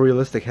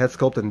photorealistic head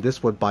sculpt, then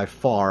this would by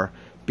far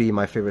be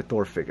my favorite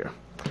Thor figure,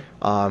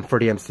 for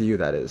the MCU,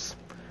 that is.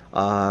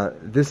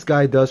 This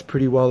guy does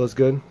pretty well as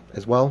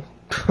well.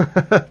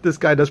 This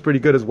guy does pretty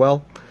good as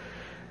well.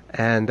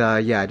 And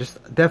yeah, just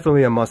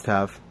definitely a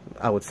must-have,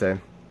 I would say.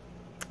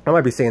 I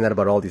might be saying that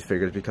about all these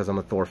figures because I'm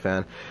a Thor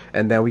fan.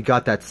 And then we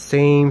got that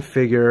same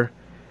figure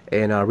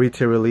in a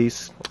retail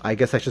release. I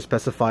guess I should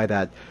specify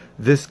that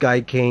this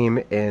guy came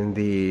in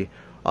the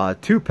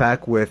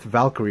 2-pack with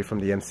Valkyrie from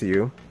the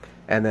MCU.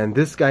 And then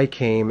this guy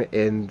came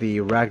in the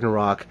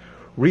Ragnarok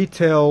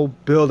retail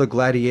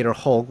Build-A-Gladiator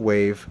Hulk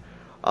wave.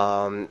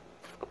 And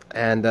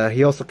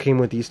he also came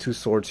with these two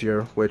swords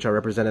here, which are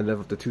representative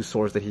of the two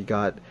swords that he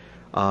got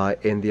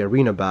in the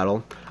arena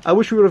battle. I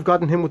wish we would have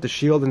gotten him with the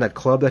shield and that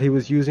club that he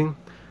was using.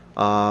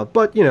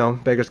 But, you know,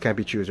 beggars can't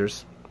be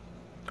choosers.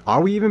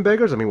 Are we even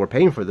beggars? I mean, we're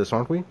paying for this,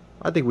 aren't we?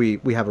 I think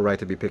we have a right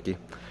to be picky.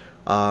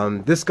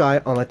 This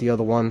guy, unlike the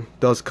other one,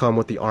 does come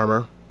with the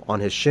armor on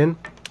his shin.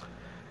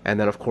 And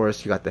then, of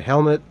course, you got the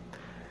helmet.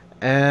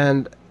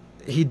 And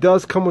he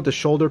does come with the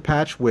shoulder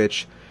patch,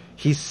 which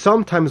he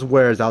sometimes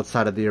wears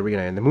outside of the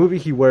arena. In the movie,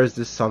 he wears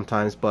this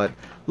sometimes, but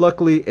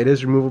luckily, it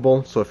is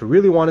removable. So if you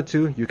really wanted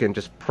to, you can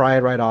just pry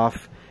it right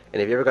off.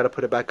 And if you ever got to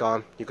put it back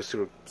on, you can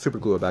super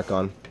glue it back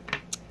on.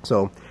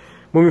 So,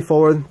 moving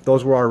forward,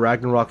 those were our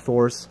Ragnarok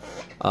Thors.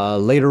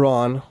 Later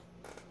on,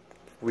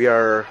 we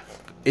are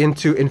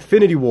into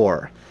Infinity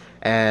War.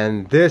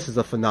 And this is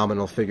a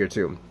phenomenal figure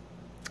too.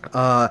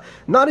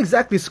 Not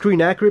exactly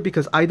screen accurate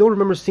because I don't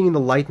remember seeing the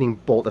lightning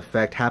bolt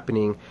effect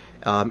happening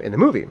in the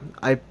movie.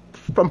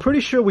 I'm pretty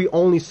sure we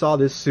only saw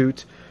this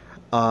suit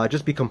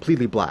just be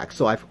completely black.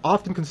 So I've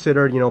often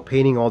considered, you know,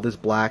 painting all this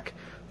black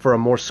for a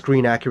more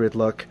screen accurate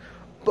look.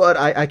 But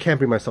I can't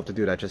bring myself to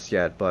do that just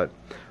yet. But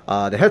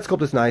the head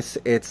sculpt is nice.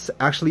 It's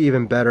actually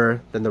even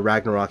better than the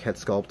Ragnarok head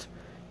sculpt.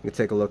 You can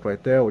take a look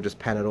right there. We'll just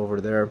pan it over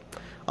there.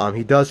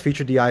 He does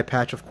feature the eye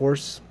patch, of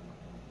course.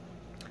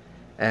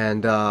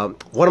 And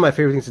one of my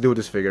favorite things to do with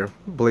this figure,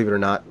 believe it or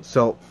not.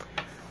 So,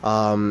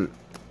 one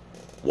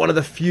of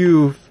the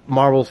few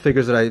Marvel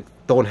figures that I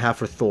don't have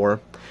for Thor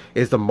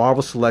is the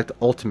Marvel Select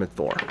Ultimate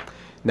Thor.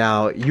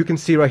 Now, you can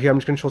see right here, I'm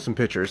just going to show some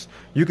pictures.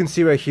 You can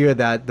see right here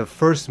that the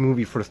first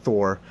movie for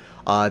Thor,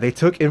 they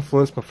took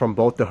influence from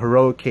both the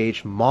Heroic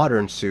Cage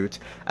modern suit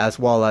as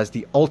well as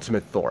the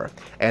Ultimate Thor.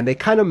 And they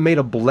kind of made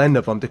a blend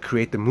of them to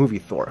create the movie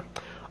Thor.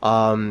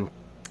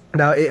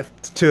 Now,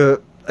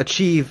 to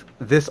achieve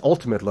this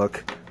ultimate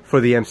look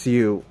for the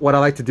MCU, what I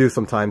like to do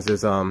sometimes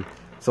is, so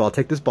I'll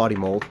take this body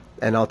mold,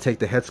 and I'll take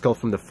the head sculpt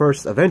from the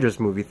first Avengers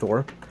movie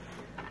Thor,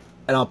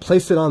 and I'll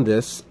place it on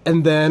this,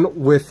 and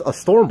then with a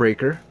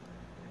Stormbreaker,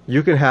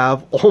 you can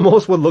have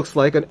almost what looks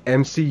like an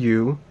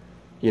MCU,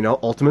 you know,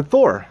 Ultimate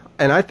Thor.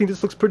 And I think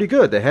this looks pretty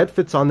good. The head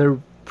fits on there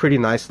pretty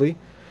nicely,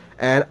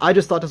 and I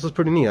just thought this was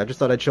pretty neat. I just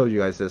thought I'd show you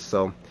guys this.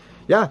 So,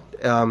 yeah,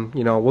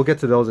 you know, we'll get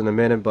to those in a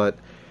minute, but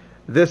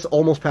this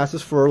almost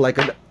passes for like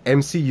an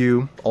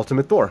MCU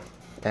Ultimate Thor,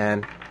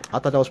 and I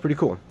thought that was pretty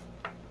cool.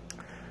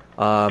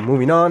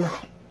 Moving on,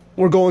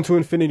 we're going to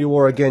Infinity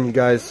War again, you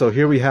guys. So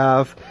here we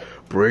have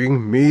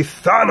Bring Me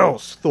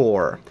Thanos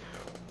Thor.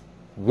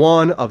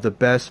 One of the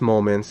best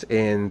moments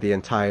in the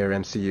entire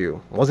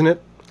MCU, wasn't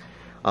it?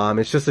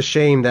 It's just a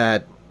shame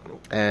that,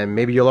 and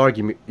maybe you'll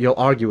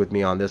argue with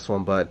me on this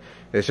one, but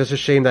it's just a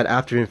shame that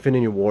after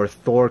Infinity War,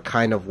 Thor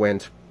kind of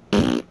went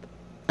in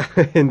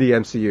the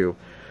MCU.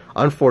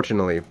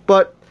 Unfortunately,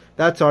 but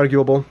that's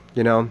arguable,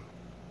 you know.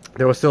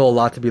 There was still a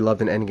lot to be loved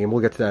in Endgame.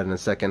 We'll get to that in a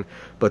second.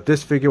 But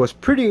this figure was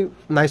pretty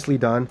nicely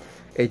done.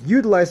 It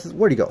utilizes,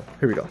 where'd he go?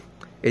 Here we go.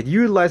 It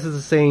utilizes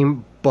the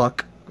same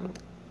buck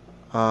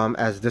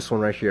as this one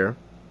right here.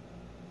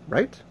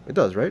 Right? It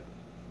does, right?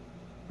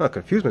 I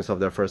confused myself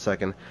there for a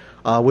second.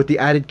 With the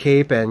added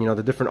cape and, you know,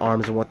 the different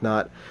arms and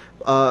whatnot.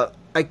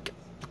 I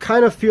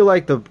kind of feel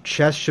like the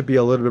chest should be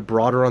a little bit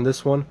broader on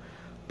this one.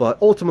 But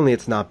ultimately,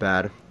 it's not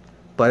bad.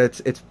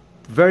 But it's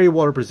very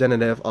well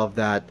representative of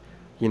that,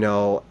 you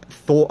know,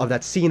 of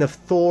that scene of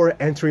Thor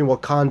entering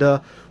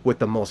Wakanda with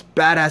the most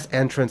badass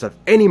entrance of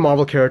any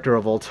Marvel character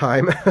of all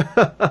time.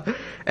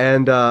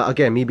 And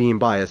again, me being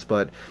biased,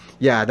 but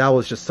yeah, that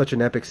was just such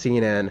an epic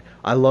scene, and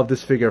I love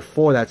this figure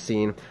for that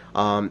scene.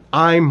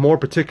 I'm more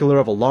particular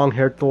of a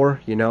long-haired Thor,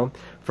 you know.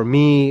 For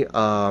me,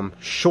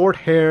 short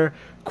hair,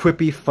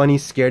 quippy, funny,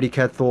 scaredy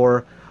cat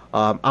Thor,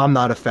 I'm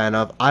not a fan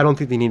of. I don't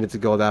think they needed to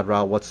go that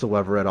route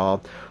whatsoever at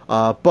all.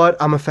 But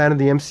I'm a fan of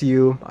the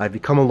MCU. I've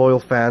become a loyal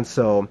fan,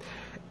 so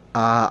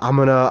I'm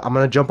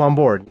gonna jump on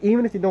board.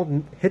 Even if you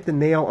don't hit the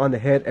nail on the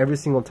head every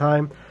single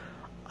time,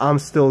 I'm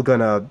still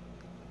gonna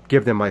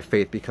give them my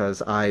faith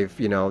because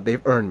you know,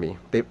 they've earned me.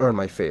 They've earned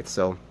my faith.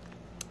 So,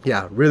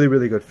 yeah, really,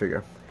 really good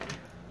figure.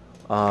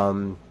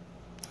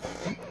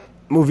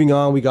 Moving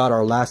on, we got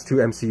our last two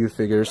MCU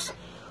figures.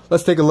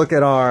 Let's take a look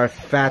at our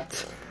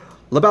fat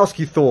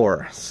Lebowski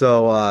Thor.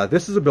 So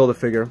this is a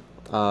Build-A-Figure.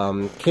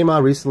 Came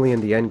out recently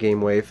in the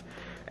Endgame wave,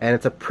 and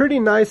it's a pretty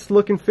nice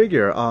looking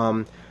figure.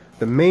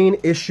 The main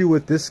issue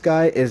with this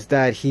guy is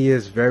that he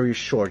is very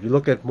short. You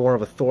look at more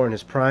of a Thor in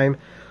his prime.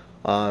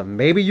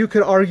 Maybe you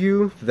could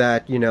argue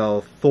that, you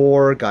know,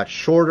 Thor got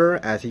shorter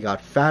as he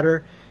got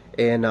fatter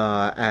in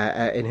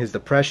his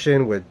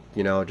depression with,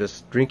 you know,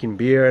 just drinking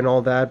beer and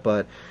all that.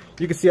 But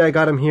you can see I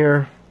got him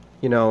here,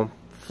 you know,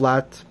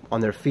 flat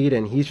on their feet,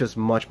 and he's just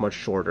much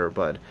shorter.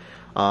 But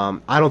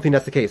I don't think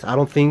that's the case. I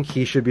don't think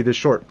he should be this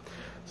short.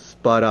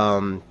 But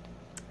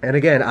and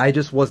again, I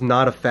just was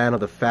not a fan of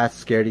the fat,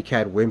 scaredy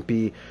cat,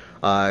 wimpy,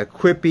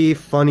 quippy,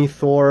 funny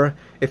Thor.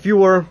 If you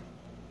were,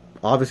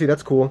 obviously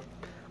that's cool.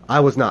 I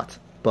was not.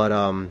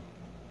 But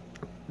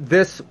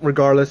this,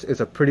 regardless, is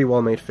a pretty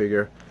well-made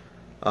figure.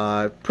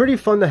 Pretty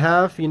fun to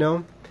have, you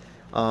know.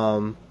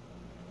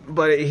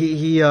 But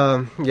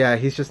yeah,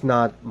 he's just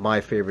not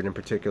my favorite in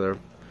particular.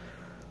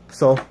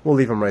 So we'll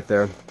leave him right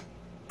there.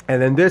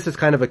 And then this is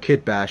kind of a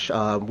kit bash.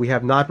 We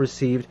have not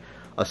received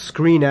a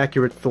screen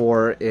accurate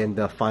Thor in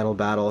the final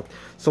battle.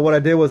 So what I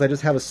did was I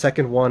just have a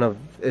second one of,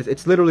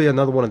 it's literally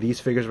another one of these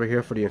figures right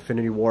here for the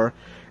Infinity War.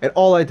 And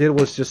all I did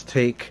was just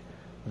take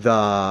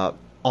the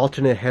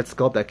alternate head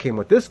sculpt that came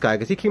with this guy,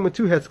 because he came with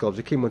two head sculpts.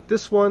 He came with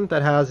this one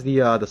that has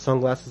the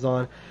sunglasses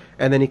on,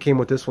 and then he came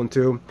with this one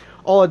too.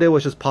 All I did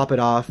was just pop it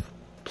off,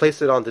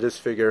 place it onto this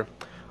figure,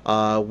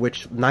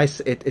 which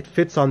it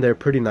fits on there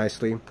pretty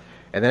nicely.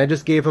 And then I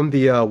just gave him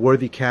the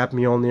worthy cap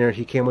Mjolnir.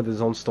 He came with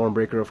his own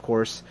Stormbreaker, of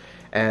course.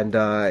 And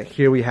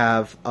here we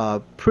have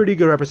a pretty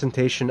good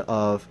representation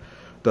of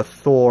the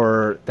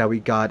Thor that we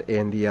got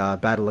in the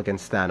battle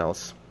against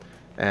Thanos.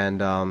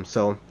 And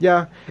so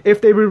yeah,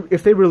 if they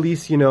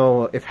release, you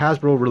know, if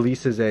Hasbro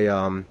releases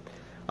a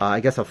I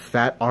guess a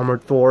fat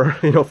armored Thor,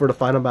 you know, for the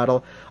final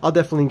battle, I'll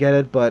definitely get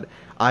it. But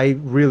I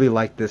really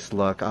like this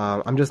look.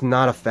 I'm just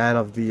not a fan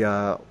of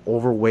the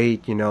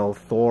overweight, you know,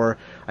 Thor.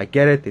 I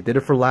get it, they did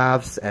it for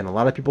laughs, and a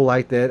lot of people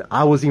liked it.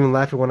 I was even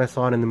laughing when I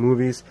saw it in the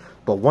movies.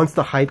 But once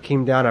the hype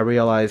came down, I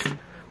realized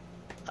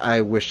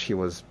I wish he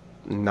was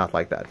not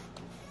like that.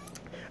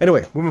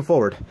 Anyway, moving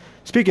forward.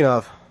 Speaking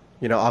of,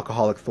 you know,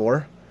 alcoholic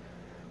Thor.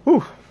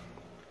 Whew.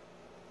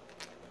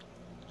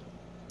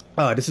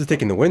 This is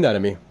taking the wind out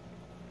of me.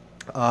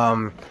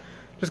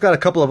 Just got a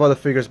couple of other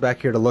figures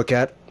back here to look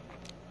at.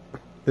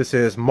 This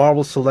is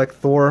Marvel Select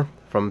Thor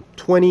from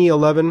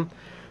 2011.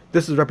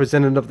 This is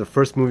representative of the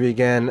first movie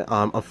again.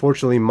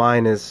 Unfortunately,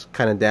 mine is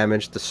kind of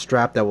damaged. The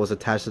strap that was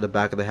attached to the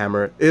back of the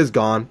hammer is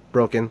gone,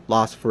 broken,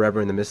 lost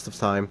forever in the midst of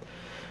time.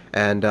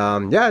 And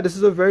yeah, this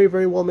is a very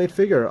well made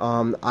figure.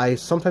 I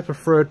sometimes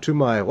prefer it to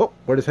my... Whoa,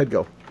 where'd his head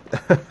go?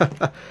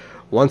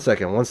 One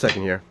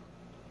second here.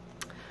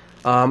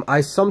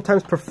 I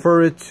sometimes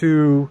prefer it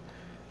to,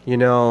 you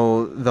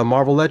know, the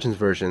Marvel Legends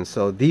version.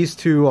 So these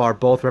two are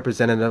both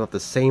representative of the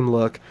same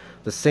look,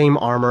 the same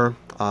armor.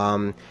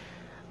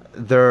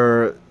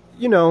 They're,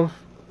 you know,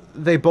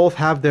 they both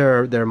have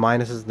their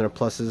minuses and their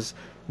pluses.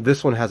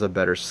 This one has a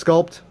better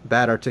sculpt,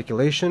 bad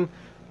articulation.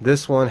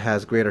 This one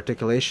has great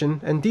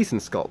articulation and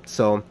decent sculpt.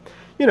 So,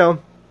 you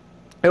know,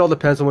 it all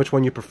depends on which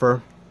one you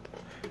prefer.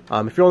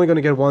 If you're only going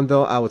to get one,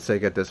 though, I would say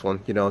get this one.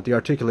 You know, the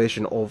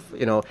articulation of,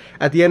 you know,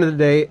 at the end of the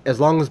day,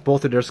 as long as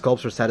both of their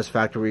sculpts are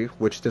satisfactory,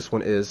 which this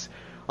one is,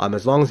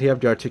 as long as you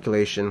have the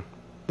articulation,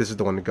 this is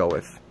the one to go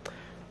with.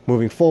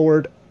 Moving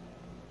forward,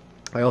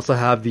 I also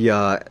have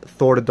the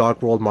Thor the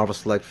Dark World Marvel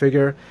Select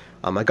figure.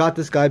 I got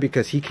this guy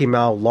because he came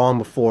out long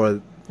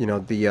before, you know,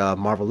 the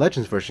Marvel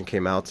Legends version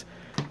came out.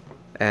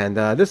 And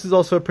this is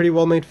also a pretty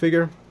well-made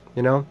figure,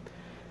 you know.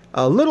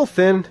 A little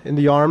thin in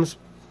the arms,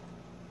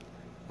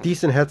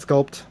 decent head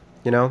sculpt,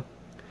 you know,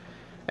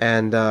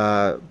 and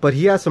but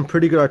he has some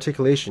pretty good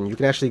articulation. You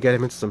can actually get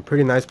him into some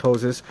pretty nice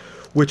poses,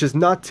 which is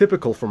not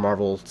typical for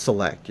Marvel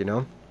Select, you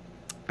know.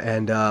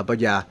 And but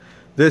yeah,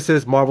 this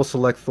is Marvel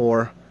Select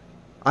Thor.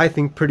 I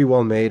think pretty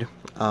well made,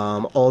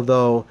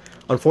 although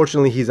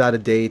unfortunately he's out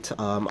of date.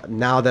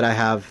 Now that I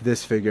have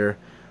this figure,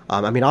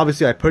 I mean,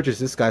 obviously I purchased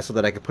this guy so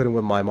that I could put him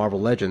with my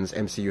Marvel Legends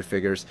MCU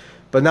figures,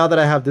 but now that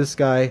I have this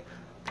guy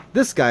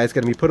is going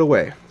to be put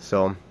away.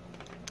 So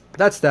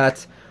that's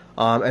that.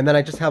 And then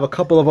I just have a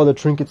couple of other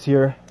trinkets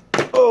here.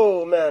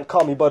 Oh man,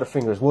 call me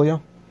Butterfingers, will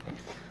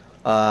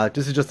ya?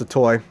 This is just a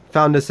toy.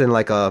 Found this in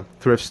like a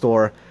thrift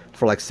store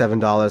for like $7,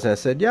 and I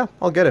said, yeah,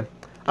 I'll get it.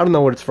 I don't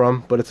know what it's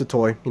from, but it's a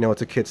toy. You know,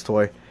 it's a kid's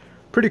toy.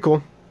 Pretty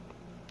cool.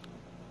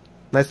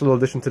 Nice little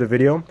addition to the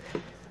video.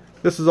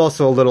 This is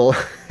also a little,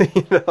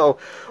 you know,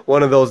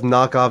 one of those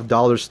knockoff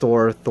dollar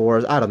store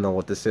Thors. I don't know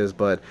what this is,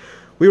 but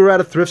we were at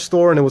a thrift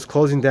store and it was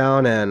closing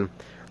down, and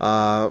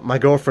my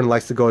girlfriend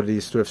likes to go to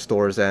these thrift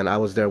stores, and I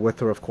was there with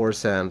her, of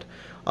course, and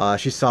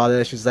she saw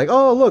this. She's like,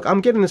 oh, look, I'm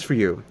getting this for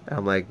you. And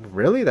I'm like,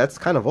 really? That's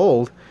kind of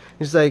old.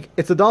 And she's like,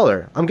 it's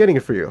 $1. I'm getting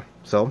it for you.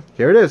 So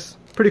here it is.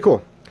 Pretty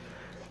cool.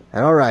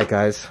 And alright,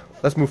 guys,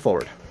 let's move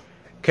forward.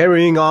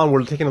 Carrying on,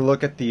 we're taking a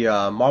look at the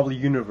Marvel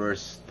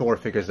Universe Thor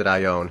figures that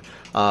I own.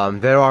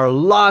 There are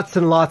lots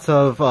and lots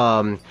of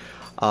 3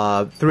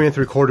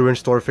 3/4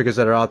 inch Thor figures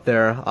that are out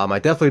there. I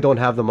definitely don't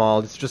have them all.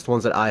 It's just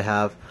ones that I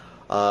have.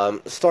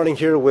 Starting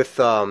here with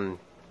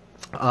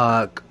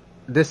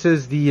this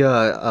is the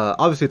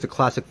obviously it's a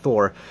classic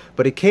Thor,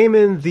 but it came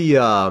in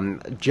the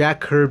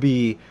Jack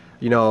Kirby,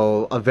 you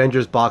know,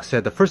 Avengers box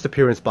set, the first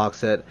appearance box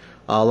set,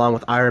 along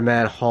with Iron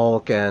Man,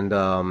 Hulk, and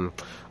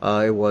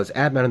it was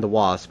Ant-Man and the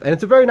Wasp. And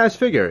it's a very nice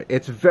figure.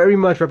 It's very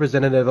much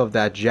representative of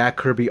that Jack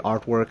Kirby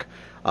artwork.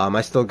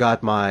 I still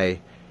got my,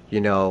 you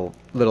know,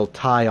 little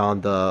tie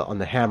on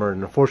the hammer,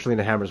 and unfortunately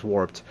the hammer's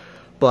warped.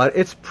 But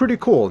it's pretty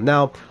cool.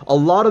 Now, a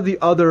lot of the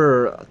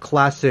other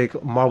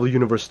classic Marvel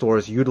Universe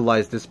stores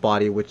utilize this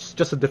body, which is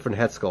just a different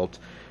head sculpt.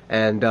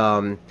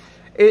 And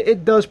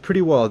it does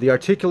pretty well. The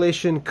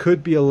articulation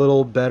could be a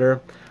little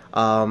better.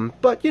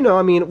 But, you know,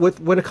 I mean,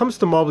 when it comes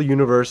to Marvel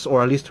Universe,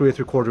 or at least 3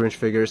 3/4 inch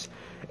figures,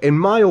 in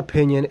my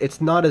opinion,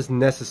 it's not as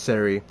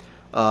necessary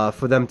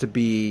for them to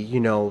be, you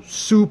know,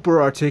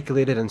 super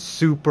articulated and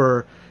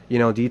super, you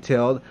know,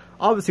 detailed.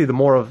 Obviously, the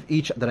more of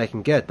each that I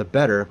can get, the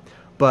better.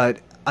 But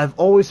I've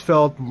always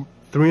felt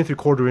 3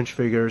 3/4 inch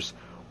figures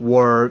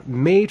were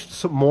made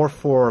more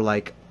for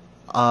like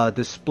a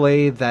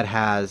display that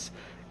has,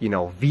 you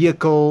know,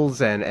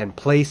 vehicles and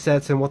play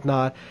sets and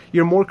whatnot.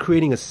 You're more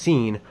creating a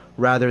scene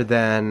rather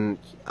than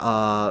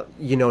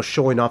you know,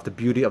 showing off the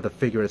beauty of the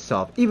figure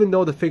itself, even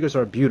though the figures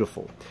are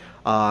beautiful.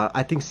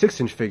 I think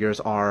 6-inch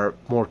figures are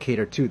more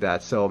catered to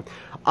that, so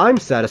I'm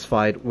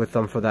satisfied with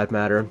them for that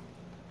matter.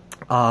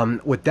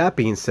 With that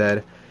being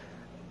said,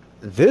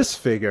 this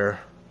figure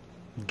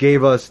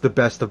gave us the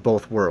best of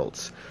both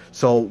worlds.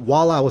 So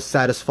while I was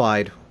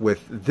satisfied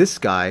with this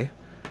guy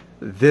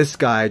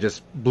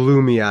just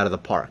blew me out of the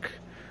park.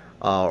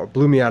 Or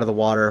blew me out of the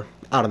water.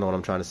 I don't know what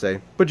I'm trying to say,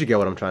 but you get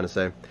what I'm trying to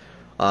say.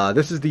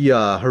 This is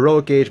the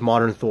Heroic Age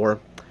Modern Thor.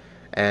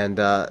 And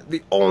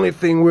the only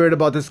thing weird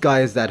about this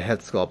guy is that head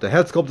sculpt. The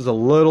head sculpt is a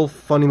little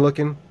funny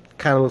looking.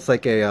 Kind of looks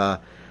like a,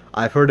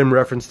 I've heard him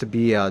referenced to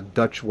be a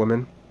Dutch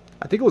woman.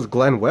 I think it was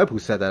Glenn Webb who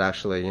said that,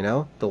 actually, you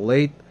know? The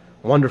late,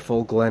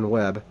 wonderful Glenn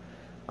Webb.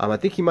 I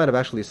think he might have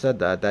actually said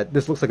that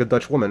this looks like a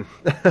Dutch woman.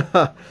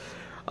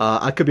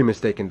 I could be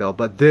mistaken though,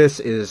 but this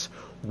is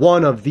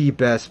one of the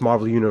best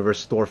Marvel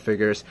Universe Thor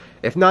figures,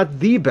 if not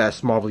the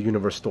best Marvel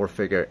Universe Thor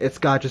figure. It's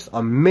got just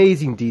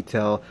amazing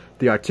detail.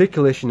 The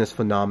articulation is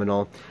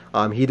phenomenal.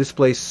 He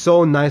displays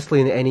so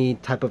nicely in any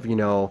type of, you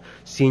know,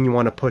 scene you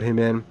want to put him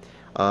in.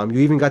 You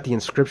even got the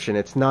inscription.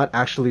 It's not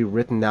actually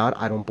written out,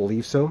 I don't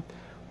believe so,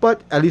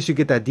 but at least you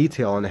get that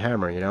detail on the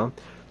hammer, you know.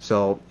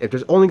 So if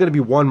there's only going to be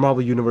one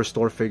Marvel Universe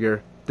Thor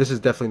figure, this is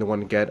definitely the one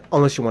to get,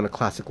 unless you want a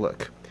classic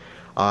look.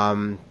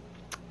 And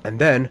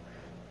then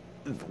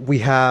we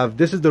have,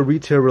 this is the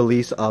retail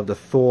release of the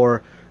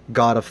Thor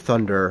God of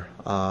Thunder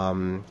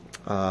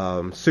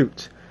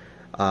suit.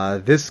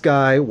 This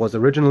guy was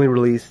originally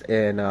released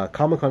in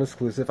Comic-Con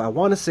exclusive. I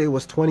want to say it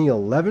was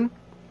 2011,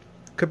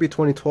 could be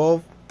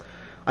 2012,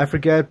 I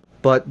forget.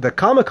 But the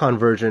Comic-Con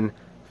version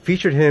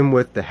featured him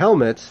with the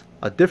helmet,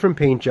 a different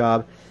paint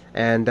job,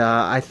 and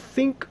I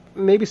think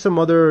maybe some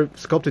other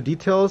sculpted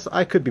details.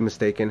 I could be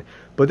mistaken,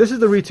 but this is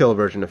the retail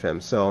version of him.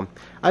 So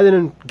I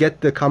didn't get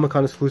the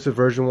Comic-Con exclusive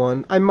version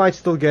one. I might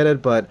still get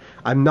it, but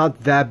I'm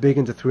not that big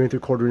into 3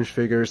 3/4 inch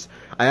figures.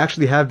 I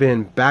actually have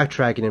been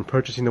backtracking and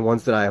purchasing the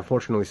ones that I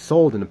unfortunately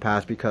sold in the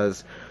past,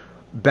 because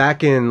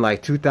back in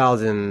like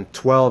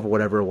 2012 or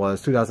whatever it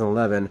was,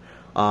 2011,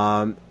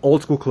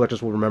 old school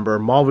collectors will remember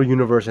Marvel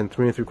Universe and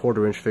 3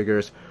 3/4 inch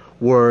figures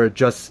were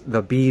just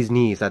the bee's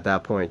knees at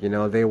that point. You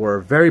know, they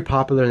were very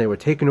popular and they were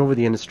taking over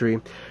the industry.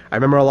 I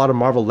remember a lot of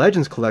Marvel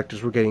Legends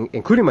collectors were getting,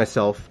 including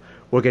myself,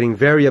 were getting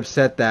very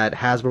upset that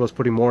Hasbro was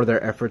putting more of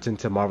their efforts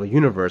into Marvel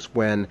Universe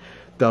when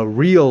the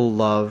real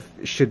love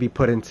should be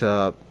put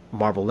into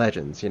Marvel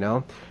Legends, you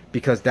know,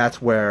 because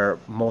that's where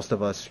most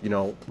of us, you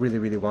know,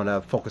 really want to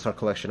focus our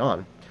collection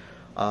on.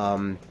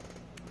 But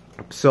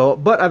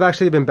I've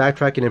actually been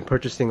backtracking and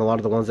purchasing a lot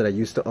of the ones that I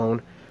used to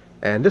own,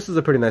 and this is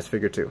a pretty nice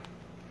figure too.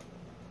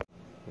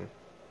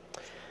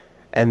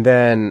 And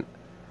then,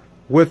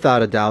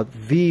 without a doubt,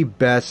 the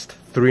best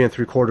 3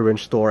 3/4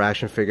 inch Thor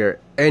action figure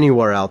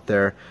anywhere out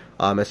there,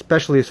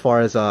 especially as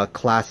far as a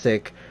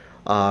classic,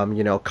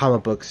 you know,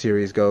 comic book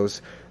series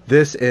goes.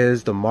 This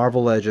is the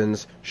Marvel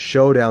Legends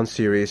Showdown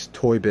series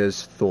Toy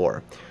Biz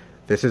Thor.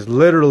 This is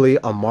literally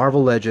a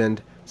Marvel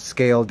Legend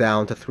scaled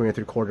down to 3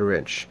 3/4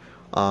 inch.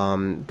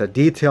 The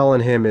detail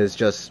in him is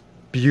just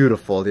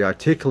beautiful. The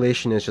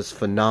articulation is just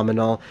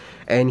phenomenal,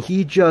 and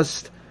he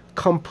just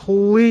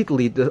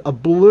completely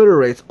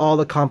obliterates all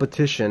the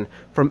competition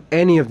from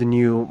any of the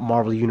new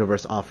Marvel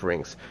Universe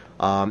offerings.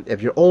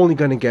 If you're only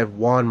going to get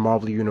one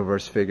Marvel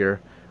Universe figure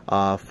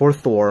for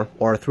Thor,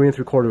 or a 3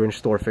 3/4 inch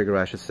Thor figure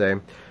I should say,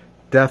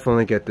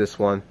 definitely get this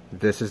one.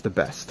 This is the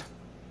best.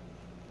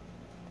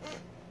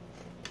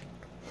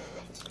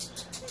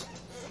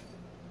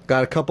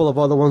 Got a couple of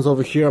other ones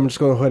over here. I'm just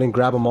going to go ahead and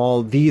grab them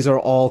all. These are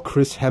all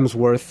Chris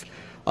Hemsworth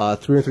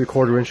 3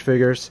 3/4 inch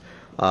figures.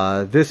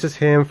 This is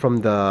him from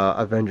the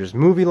Avengers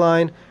movie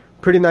line.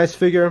 Pretty nice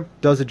figure,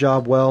 does the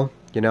job well,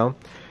 you know.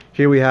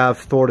 Here we have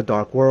Thor the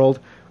Dark World.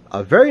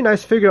 A very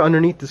nice figure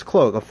underneath this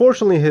cloak.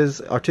 Unfortunately,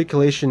 his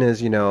articulation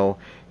is, you know,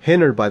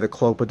 hindered by the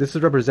cloak, but this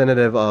is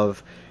representative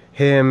of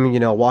him, you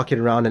know, walking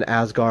around in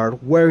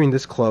Asgard wearing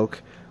this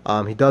cloak.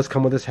 He does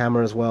come with his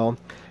hammer as well.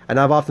 And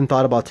I've often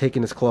thought about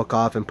taking his cloak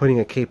off and putting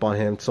a cape on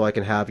him so I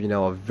can have, you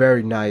know, a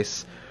very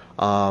nice,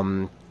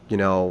 you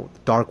know,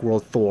 Dark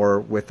World Thor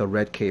with a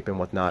red cape and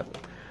whatnot.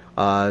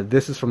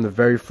 This is from the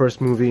very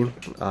first movie.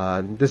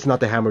 This is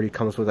not the hammer he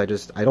comes with. I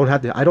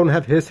don't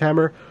have his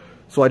hammer,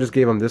 so I just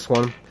gave him this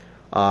one.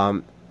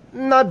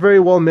 Not very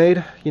well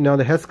made. You know,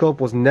 the head sculpt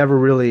was never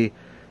really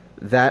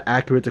that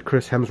accurate to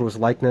Chris Hemsworth's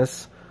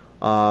likeness.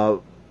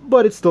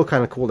 But it's still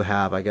kind of cool to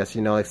have, I guess.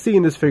 You know, like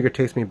seeing this figure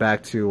takes me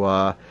back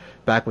to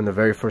back when the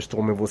very first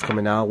Thor movie was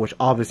coming out, which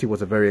obviously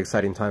was a very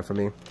exciting time for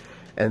me.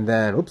 And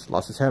then, oops,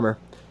 lost his hammer.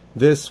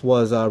 This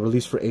was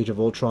released for Age of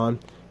Ultron.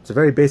 It's a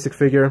very basic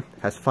figure,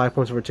 has 5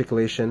 points of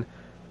articulation.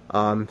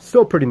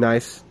 Still pretty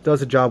nice, does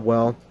the job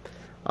well.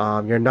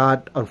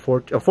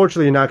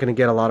 Unfortunately, you're not going to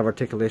get a lot of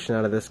articulation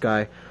out of this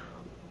guy,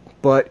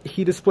 but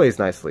he displays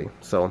nicely.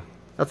 So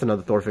that's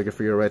another Thor figure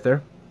for you right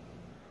there.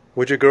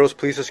 Would you girls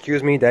please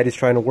excuse me? Daddy's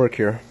trying to work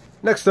here.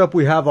 Next up,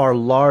 we have our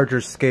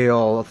larger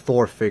scale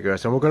Thor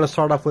figures, and we're going to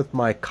start off with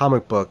my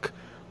comic book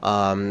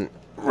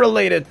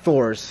related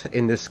Thors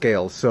in this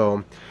scale.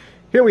 So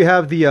here we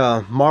have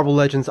the Marvel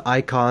Legends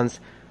Icons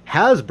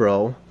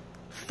Hasbro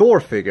Thor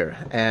figure,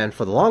 and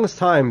for the longest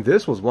time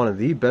this was one of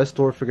the best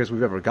Thor figures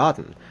we've ever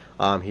gotten.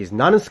 He's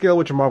not in scale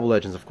with your Marvel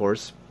Legends, of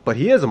course, but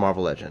he is a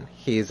Marvel Legend.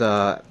 He's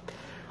I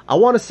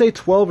want to say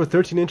 12 or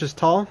 13 inches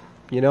tall,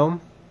 you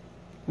know,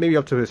 maybe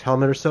up to his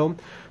helmet or so,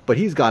 but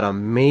he's got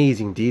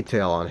amazing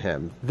detail on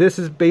him. This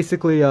is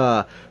basically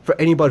for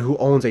anybody who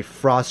owns a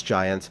Frost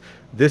Giant.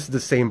 This is the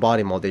same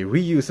body mold. They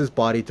reuse his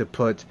body to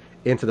put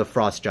into the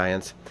Frost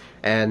Giants,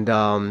 and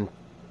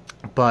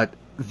but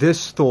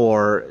this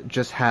Thor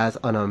just has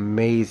an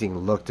amazing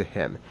look to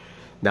him.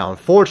 Now,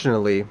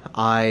 unfortunately,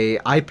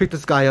 I picked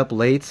this guy up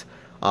late.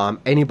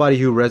 Anybody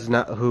who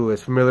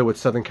is familiar with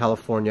Southern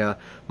California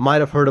might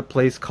have heard a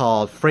place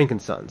called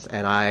Frankensons,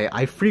 and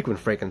I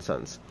frequent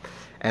Frankensons.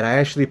 And I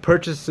actually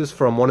purchased this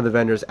from one of the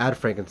vendors at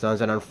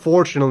Frankensons, and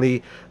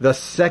unfortunately, the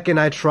second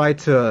I tried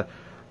to,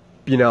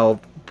 you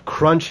know,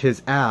 crunch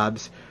his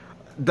abs,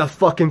 the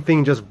fucking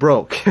thing just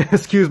broke.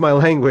 Excuse my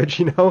language,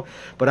 you know?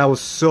 But I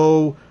was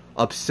so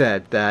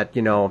upset that,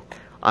 you know,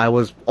 I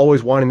was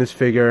always wanting this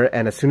figure,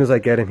 and as soon as I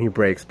get him, he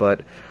breaks.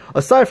 But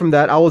aside from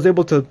that, I was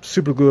able to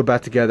super glue it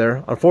back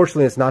together.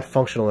 Unfortunately, it's not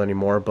functional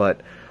anymore,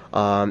 but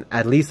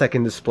at least I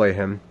can display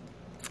him.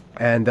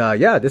 And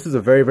yeah, this is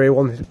a very, very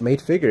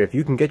well-made figure. If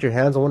you can get your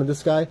hands on one of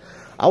this guy,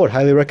 I would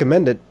highly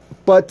recommend it.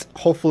 But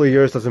hopefully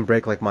yours doesn't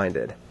break like mine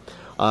did.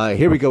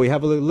 Here we go. We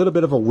have a little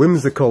bit of a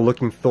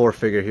whimsical-looking Thor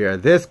figure here.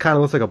 This kind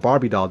of looks like a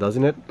Barbie doll,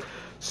 doesn't it?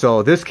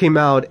 So this came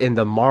out in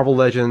the Marvel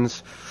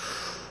Legends.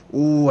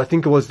 Ooh, I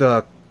think it was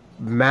the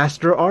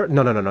Master Art.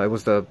 No. It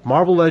was the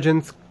Marvel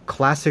Legends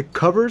Classic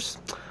covers.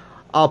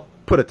 I'll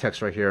put a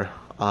text right here.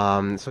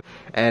 And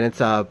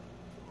it's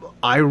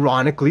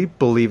ironically,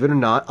 believe it or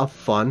not, a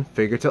fun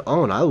figure to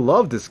own. I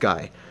love this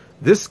guy.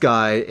 This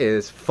guy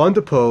is fun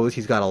to pose.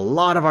 He's got a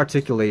lot of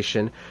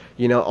articulation.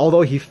 You know,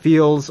 although he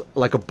feels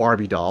like a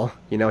Barbie doll,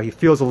 you know, he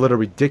feels a little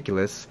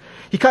ridiculous.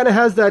 He kind of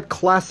has that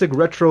classic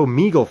retro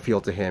Meagle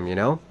feel to him, you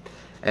know.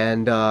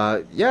 And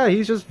yeah,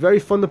 he's just very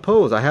fun to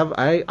pose.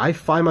 I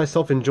find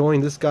myself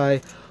enjoying this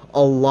guy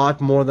a lot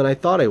more than I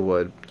thought I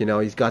would. You know,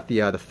 he's got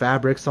the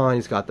fabrics on,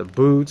 he's got the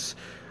boots,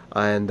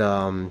 and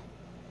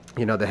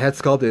you know, the head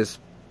sculpt is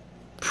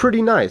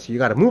pretty nice. You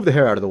got to move the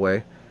hair out of the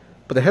way,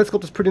 but the head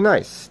sculpt is pretty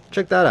nice.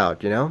 Check that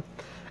out, you know.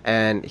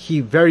 And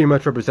he very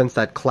much represents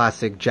that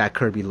classic Jack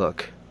Kirby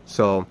look.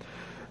 So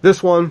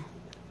this one,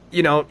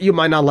 you know, you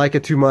might not like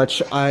it too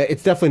much.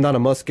 It's definitely not a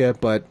must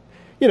get, but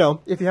you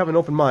know, if you have an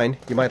open mind,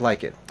 you might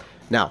like it.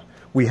 Now,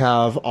 we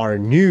have our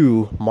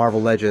new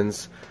Marvel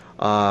Legends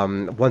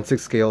 1/6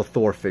 scale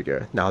Thor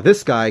figure. Now,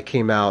 this guy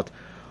came out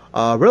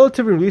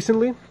relatively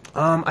recently.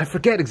 I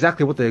forget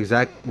exactly what the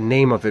exact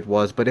name of it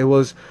was, but it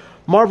was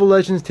Marvel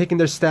Legends taking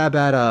their stab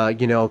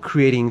at, you know,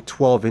 creating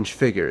 12-inch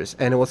figures.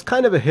 And it was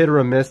kind of a hit or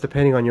a miss,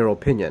 depending on your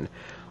opinion.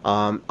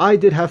 I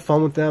did have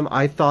fun with them.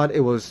 I thought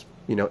it was,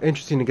 you know,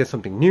 interesting to get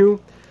something new.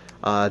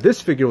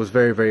 This figure was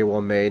very, very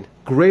well made.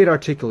 Great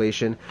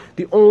articulation.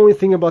 The only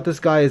thing about this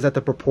guy is that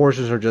the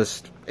proportions are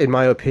just, in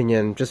my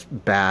opinion, just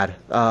bad.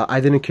 I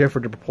didn't care for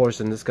the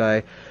proportion. This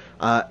guy,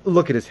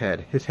 look at his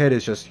head. His head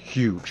is just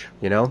huge,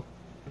 you know?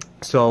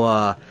 So,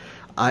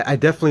 I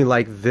definitely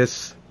like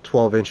this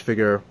 12-inch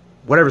figure,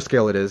 whatever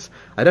scale it is.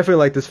 I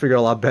definitely like this figure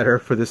a lot better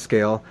for this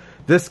scale.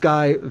 This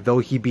guy, though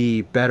he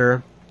be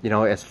better, you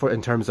know,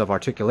 in terms of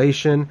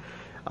articulation,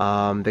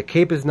 the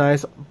cape is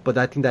nice, but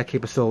I think that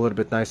cape is still a little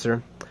bit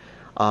nicer.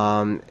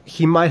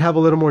 He might have a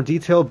little more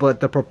detail, but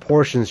the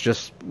proportions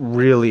just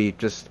really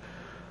just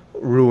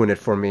ruin it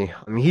for me.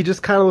 I mean, he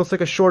just kind of looks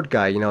like a short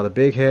guy, you know, the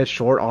big head,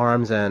 short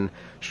arms, and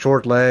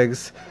short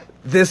legs.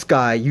 This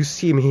guy, you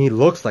see him, he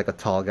looks like a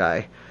tall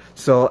guy.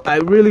 So I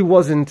really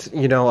wasn't,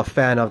 you know, a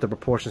fan of the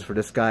proportions for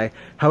this guy.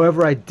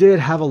 However, I did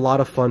have a lot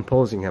of fun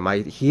posing him.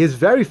 He is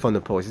very fun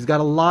to pose. He's got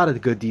a lot of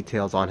good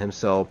details on him,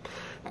 so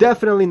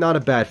definitely not a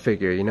bad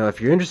figure. You know,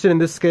 if you're interested in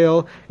this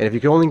scale, and if you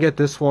can only get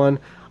this one,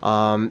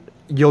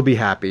 you'll be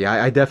happy.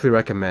 I definitely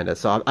recommend it.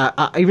 So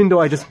even though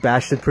I just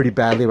bashed it pretty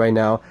badly right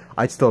now,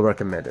 I'd still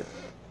recommend it.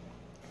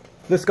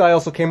 This guy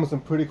also came with some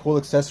pretty cool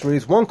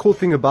accessories. One cool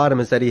thing about him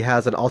is that he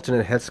has an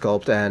alternate head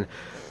sculpt, and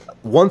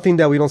one thing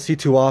that we don't see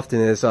too often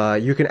is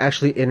you can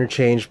actually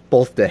interchange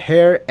both the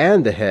hair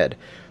and the head.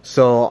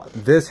 So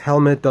this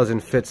helmet doesn't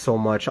fit so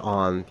much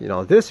on, you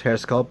know, this hair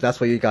sculpt. That's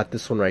why you got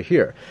this one right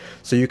here.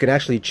 So you can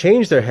actually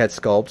change their head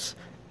sculpts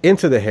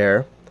into the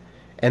hair,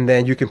 and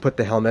then you can put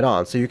the helmet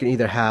on. So you can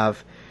either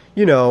have,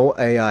 you know,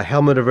 a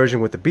helmeted version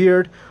with the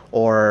beard,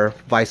 or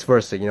vice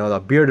versa, you know, the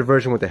bearded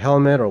version with the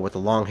helmet or with the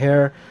long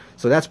hair.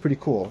 So that's pretty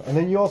cool. And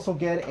then you also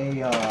get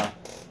a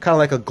kind of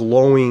like a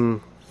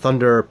glowing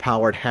thunder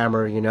powered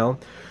hammer, you know,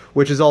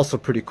 which is also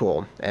pretty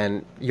cool.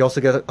 And you also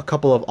get a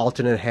couple of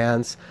alternate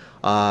hands.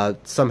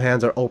 Some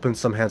hands are open,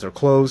 some hands are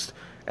closed,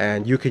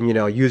 and you can, you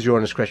know, use your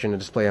own discretion to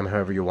display them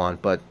however you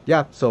want. But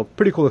yeah, so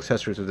pretty cool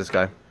accessories with this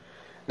guy.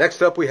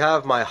 Next up, we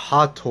have my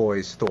Hot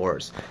Toys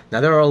stores.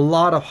 Now, there are a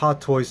lot of Hot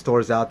Toys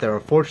stores out there.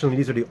 Unfortunately,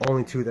 these are the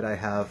only two that I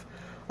have.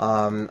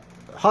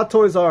 Hot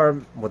Toys are,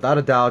 without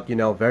a doubt, you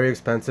know, very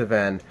expensive,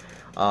 and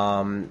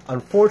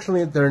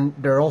unfortunately,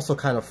 they're also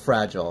kind of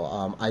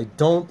fragile. I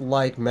don't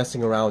like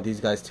messing around with these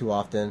guys too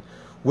often,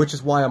 which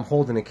is why I'm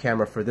holding the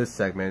camera for this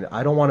segment.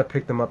 I don't want to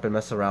pick them up and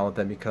mess around with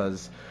them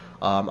because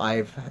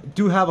I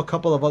do have a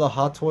couple of other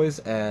Hot Toys,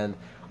 and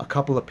a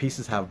couple of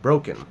pieces have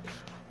broken.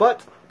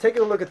 But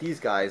taking a look at these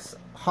guys,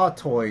 Hot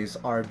Toys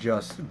are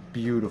just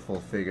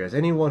beautiful figures.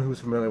 Anyone who's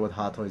familiar with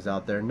Hot Toys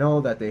out there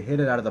know that they hit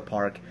it out of the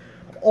park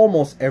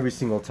almost every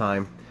single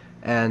time,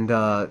 and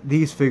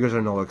these figures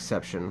are no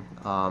exception.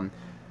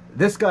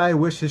 This guy, I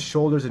wish his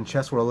shoulders and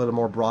chest were a little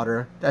more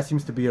broader. That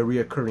seems to be a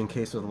reoccurring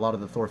case with a lot of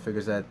the Thor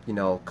figures that, you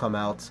know, come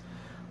out.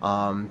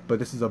 But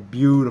this is a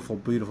beautiful,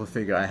 beautiful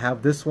figure. I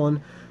have this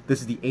one.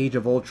 This is the Age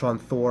of Ultron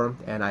Thor,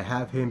 and I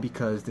have him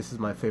because this is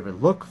my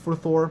favorite look for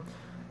Thor.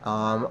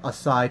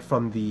 Aside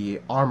from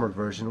the armored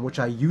version, which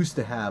I used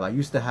to have. I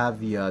used to have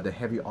the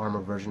heavy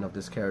armor version of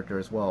this character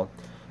as well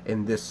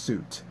in this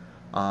suit.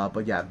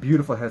 But yeah,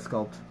 beautiful head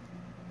sculpt.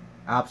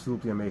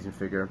 Absolutely amazing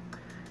figure.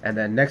 And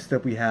then next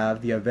up we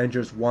have the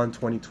Avengers 1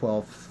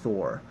 2012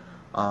 Thor.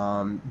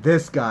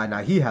 This guy, now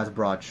he has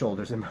broad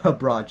shoulders and a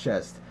broad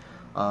chest.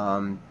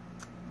 Another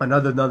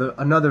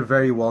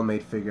very well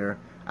made figure.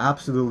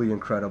 Absolutely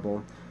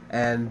incredible.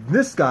 And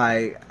this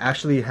guy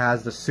actually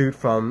has the suit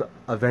from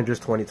Avengers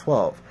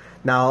 2012.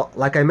 Now,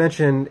 like I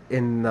mentioned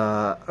in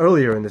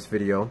earlier in this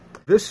video,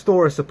 this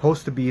Thor is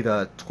supposed to be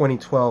the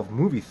 2012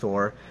 movie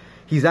Thor.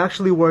 He's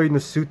actually wearing the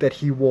suit that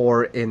he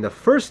wore in the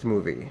first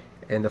movie,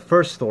 in the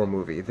first Thor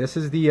movie. This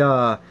is the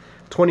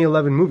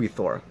 2011 movie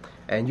Thor,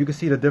 and you can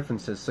see the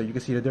differences. So you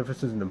can see the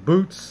differences in the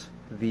boots,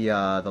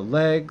 the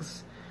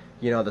legs,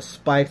 you know, the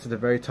spikes at the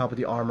very top of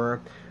the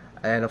armor,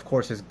 and of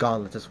course his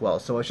gauntlets as well.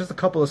 So it's just a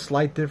couple of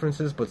slight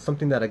differences, but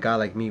something that a guy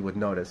like me would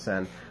notice.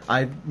 And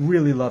I'd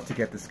really love to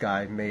get this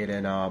guy made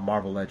in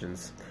Marvel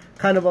Legends.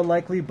 Kind of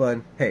unlikely, but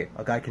hey,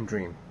 a guy can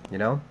dream, you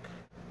know?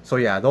 So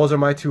yeah, those are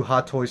my two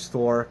Hot Toys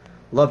Thor.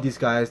 Love these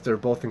guys, they're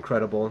both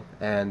incredible,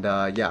 and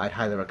yeah, I'd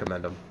highly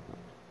recommend them.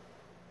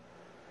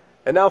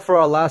 And now for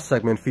our last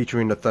segment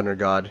featuring the Thunder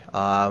God.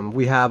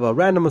 We have a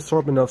random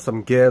assortment of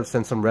some gifts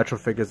and some retro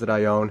figures that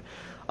I own.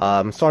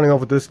 Starting off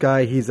with this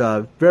guy, he's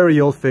a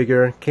very old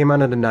figure, came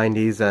out in the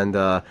 90s, and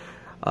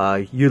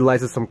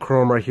utilizes some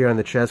chrome right here on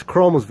the chest.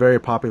 Chrome was very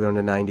popular in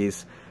the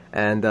 90s,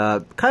 and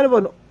kind of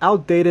an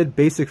outdated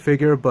basic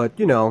figure, but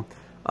you know,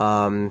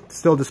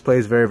 still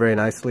displays very, very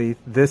nicely.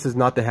 This is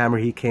not the hammer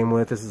he came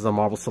with, this is a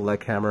Marvel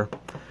Select hammer.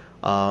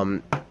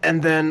 And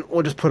then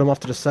we'll just put him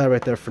off to the side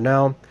right there for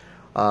now.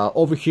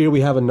 Over here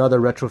we have another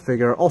retro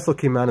figure, also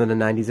came out in the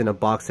 90s in a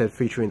box set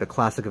featuring the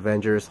classic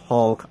Avengers,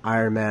 Hulk,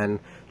 Iron Man,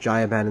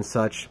 Giant Man and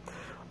such.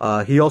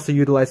 He also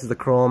utilizes the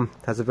chrome,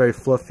 has a very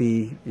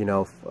fluffy, you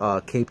know,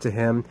 cape to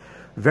him.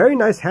 Very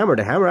nice hammer.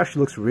 The hammer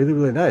actually looks really,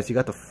 really nice. You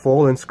got the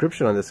full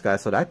inscription on this guy,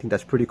 so I think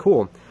that's pretty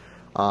cool.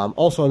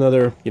 Also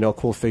another, you know,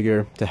 cool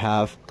figure to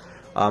have.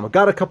 I've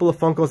got a couple of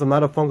Funkos. I'm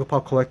not a Funko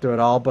Pop collector at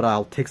all, but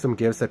I'll take some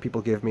gifts that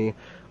people give me.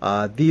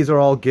 These are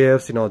all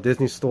gifts, you know,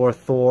 Disney Store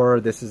Thor.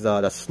 This is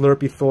the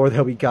Slurpee Thor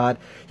that we got.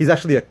 He's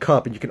actually a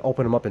cup, and you can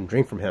open him up and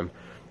drink from him.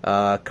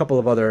 A couple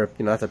of other,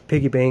 you know, that's a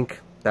piggy bank.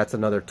 That's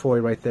another toy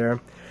right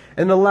there.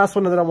 And the last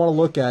one that I want to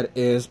look at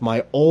is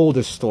my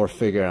oldest Thor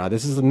figure. Now,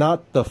 this is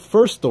not the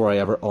first Thor I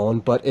ever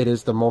owned, but it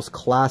is the most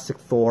classic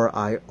Thor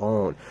I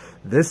own.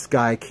 This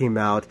guy came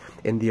out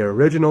in the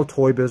original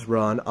Toy Biz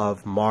run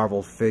of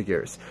Marvel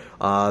figures.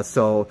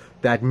 So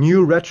that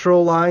new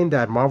retro line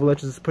that Marvel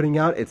Legends is putting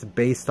out, it's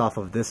based off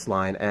of this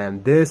line.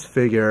 And this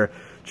figure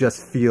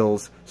just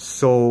feels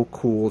so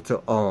cool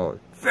to own.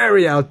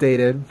 Very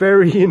outdated,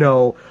 very, you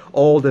know,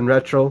 old and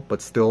retro,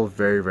 but still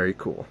very, very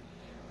cool.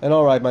 And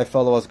alright, my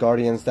fellow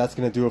Asgardians, that's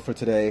going to do it for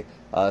today.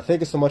 Thank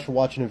you so much for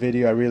watching the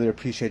video. I really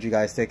appreciate you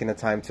guys taking the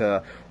time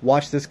to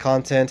watch this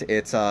content.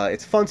 It's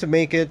fun to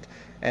make it,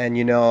 and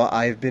you know,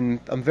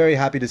 I'm very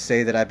happy to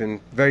say that I've been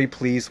very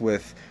pleased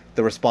with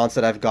the response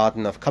that I've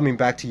gotten of coming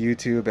back to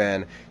YouTube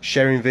and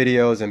sharing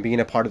videos and being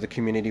a part of the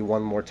community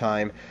one more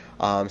time.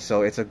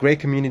 So it's a great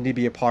community to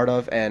be a part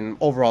of, and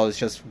overall it's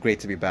just great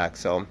to be back.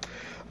 So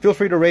feel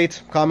free to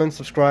rate, comment,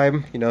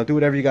 subscribe, you know, do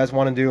whatever you guys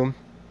want to do.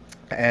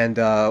 And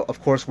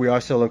of course we are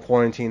still in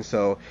quarantine,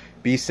 so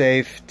be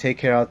safe, take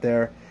care out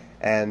there.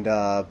 And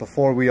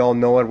before we all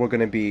know it, we're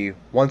going to be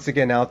once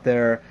again out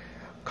there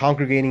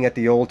congregating at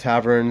the old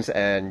taverns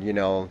and, you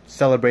know,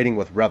 celebrating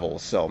with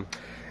revels. So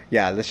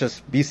yeah, let's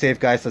just be safe,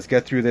 guys. Let's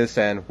get through this.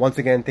 And once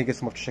again, thank you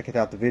so much for checking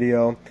out the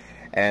video.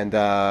 And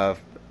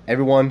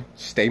everyone,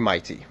 stay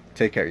mighty.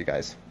 Take care, you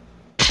guys.